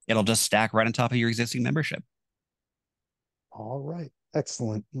 It'll just stack right on top of your existing membership. All right.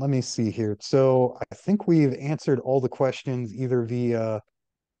 Excellent. Let me see here. So I think we've answered all the questions either via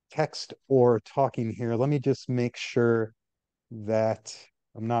text or talking here. Let me just make sure that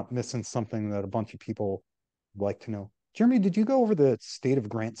I'm not missing something that a bunch of people would like to know. Jeremy, did you go over the state of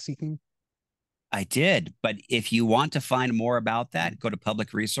grant seeking? I did. But if you want to find more about that, go to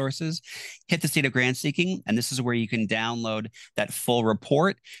public resources, hit the state of grant seeking, and this is where you can download that full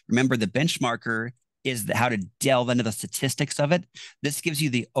report. Remember, the benchmarker is how to delve into the statistics of it. This gives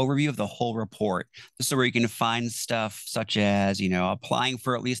you the overview of the whole report. This is where you can find stuff such as, applying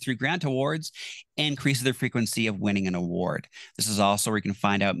for at least 3 grant awards increases the frequency of winning an award. This is also where you can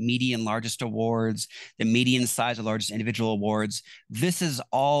find out median largest awards, the median size of largest individual awards. This is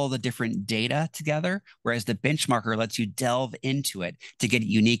all the different data together, whereas the benchmarker lets you delve into it to get it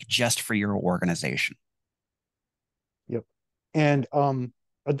unique just for your organization. Yep. And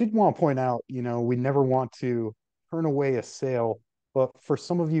I did want to point out, we never want to turn away a sale, but for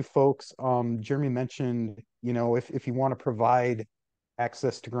some of you folks, Jeremy mentioned, if you want to provide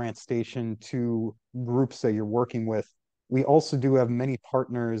access to GrantStation to groups that you're working with, we also do have many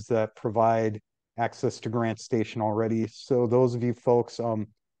partners that provide access to GrantStation already. So those of you folks,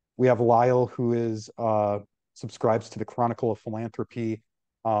 we have Lyle, who is subscribes to the Chronicle of Philanthropy.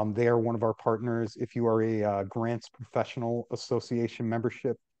 They are one of our partners. If you are a Grants Professional Association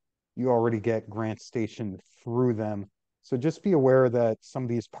membership, you already get GrantStation through them. So just be aware that some of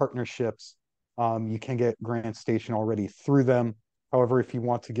these partnerships, you can get GrantStation already through them. However, if you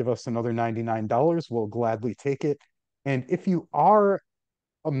want to give us another $99, we'll gladly take it. And if you are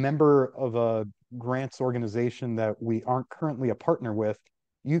a member of a grants organization that we aren't currently a partner with,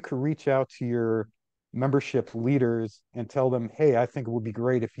 you could reach out to your membership leaders and tell them, hey, I think it would be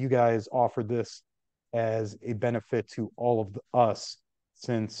great if you guys offered this as a benefit to all of us,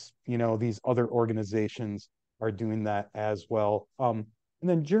 since these other organizations are doing that as well. And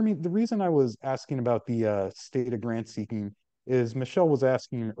then Jeremy, the reason I was asking about the state of grant seeking is Michelle was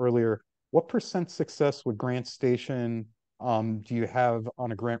asking earlier, what % success with GrantStation do you have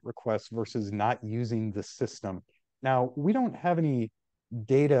on a grant request versus not using the system? Now, we don't have any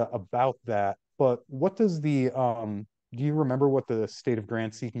data about that, but what does the do you remember what the state of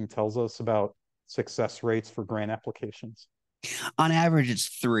grant seeking tells us about success rates for grant applications? On average, it's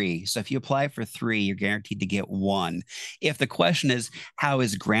 3. So if you apply for 3, you're guaranteed to get 1. If the question is, how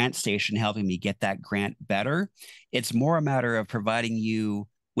is GrantStation helping me get that grant better? It's more a matter of providing you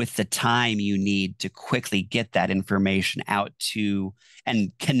with the time you need to quickly get that information out to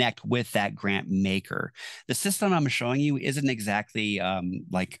and connect with that grant maker. The system I'm showing you isn't exactly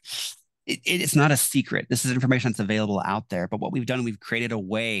it's not a secret. This is information that's available out there. But what we've done, we've created a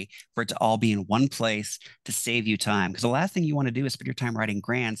way for it to all be in one place to save you time. Because the last thing you want to do is spend your time writing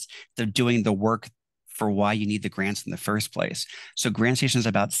grants, they're doing the work for why you need the grants in the first place. So GrantStation is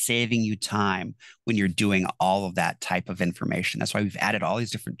about saving you time when you're doing all of that type of information. That's why we've added all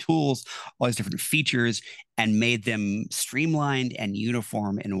these different tools, all these different features, and made them streamlined and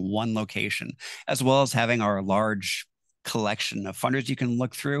uniform in one location, as well as having our large collection of funders you can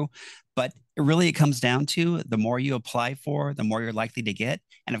look through. But it comes down to the more you apply for, the more you're likely to get.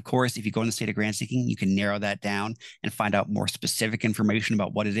 And of course, if you go in the state of grant seeking, you can narrow that down and find out more specific information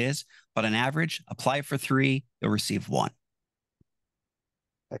about what it is. But on average, apply for 3, you'll receive 1.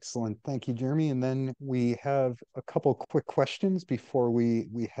 Excellent. Thank you, Jeremy. And then we have a couple quick questions before we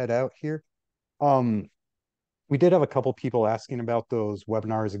head out here. We did have a couple people asking about those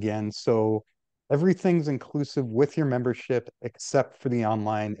webinars again. So everything's inclusive with your membership except for the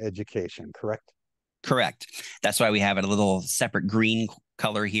online education, correct? Correct. That's why we have a little separate green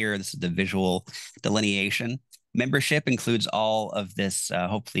color here. This is the visual delineation. Membership includes all of this.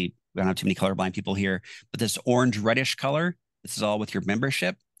 Hopefully, we don't have too many colorblind people here, but this orange reddish color, this is all with your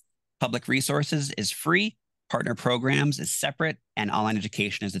membership. Public resources is free. Partner programs is separate, and online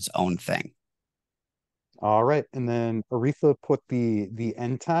education is its own thing. All right. And then Aretha put the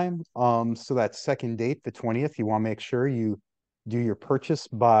end time. So that second date, the 20th, you want to make sure you do your purchase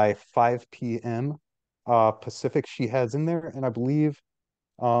by 5 p.m. Pacific she has in there. And I believe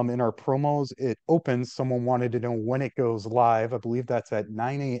in our promos, it opens. Someone wanted to know when it goes live. I believe that's at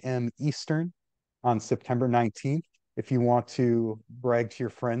 9 a.m. Eastern on September 19th. If you want to brag to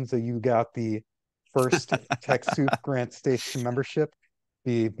your friends that you got the first TechSoup GrantStation membership,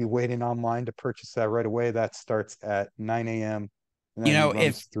 be waiting online to purchase that right away. That starts at 9 a.m. and then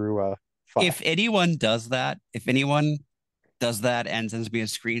runs through 5. If anyone does that and sends me a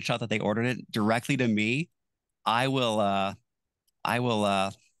screenshot that they ordered it directly to me, I'll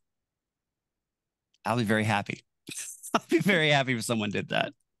be very happy. I'll be very happy if someone did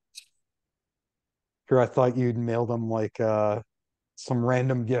that. Sure, I thought you'd mail them like some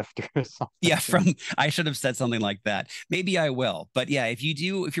random gift or something. Yeah, I should have said something like that. Maybe I will. But yeah, if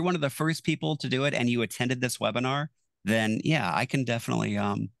you're one of the first people to do it and you attended this webinar, then yeah, I can definitely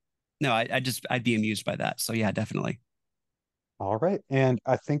no, I'd be amused by that. So yeah, definitely. All right. And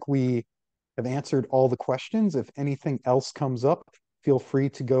I think we have answered all the questions. If anything else comes up, feel free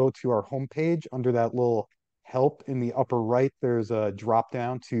to go to our homepage under that little help in the upper right. There's a drop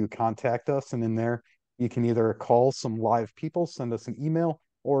down to contact us. And in there, you can either call some live people, send us an email,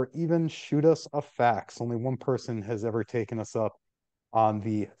 or even shoot us a fax. Only one person has ever taken us up on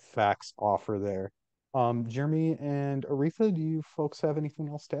the fax offer there. Jeremy and Aretha, do you folks have anything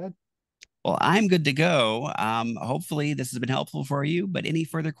else to add? Well, I'm good to go. Hopefully this has been helpful for you, but any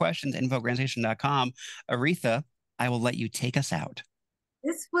further questions, info@grantstation.com. Aretha, I will let you take us out.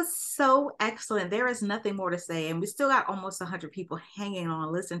 This was so excellent. There is nothing more to say. And we still got almost 100 people hanging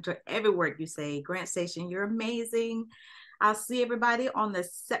on, listening to every word you say. GrantStation, you're amazing. I'll see everybody on the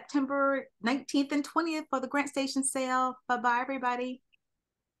September 19th and 20th for the GrantStation sale. Bye-bye, everybody.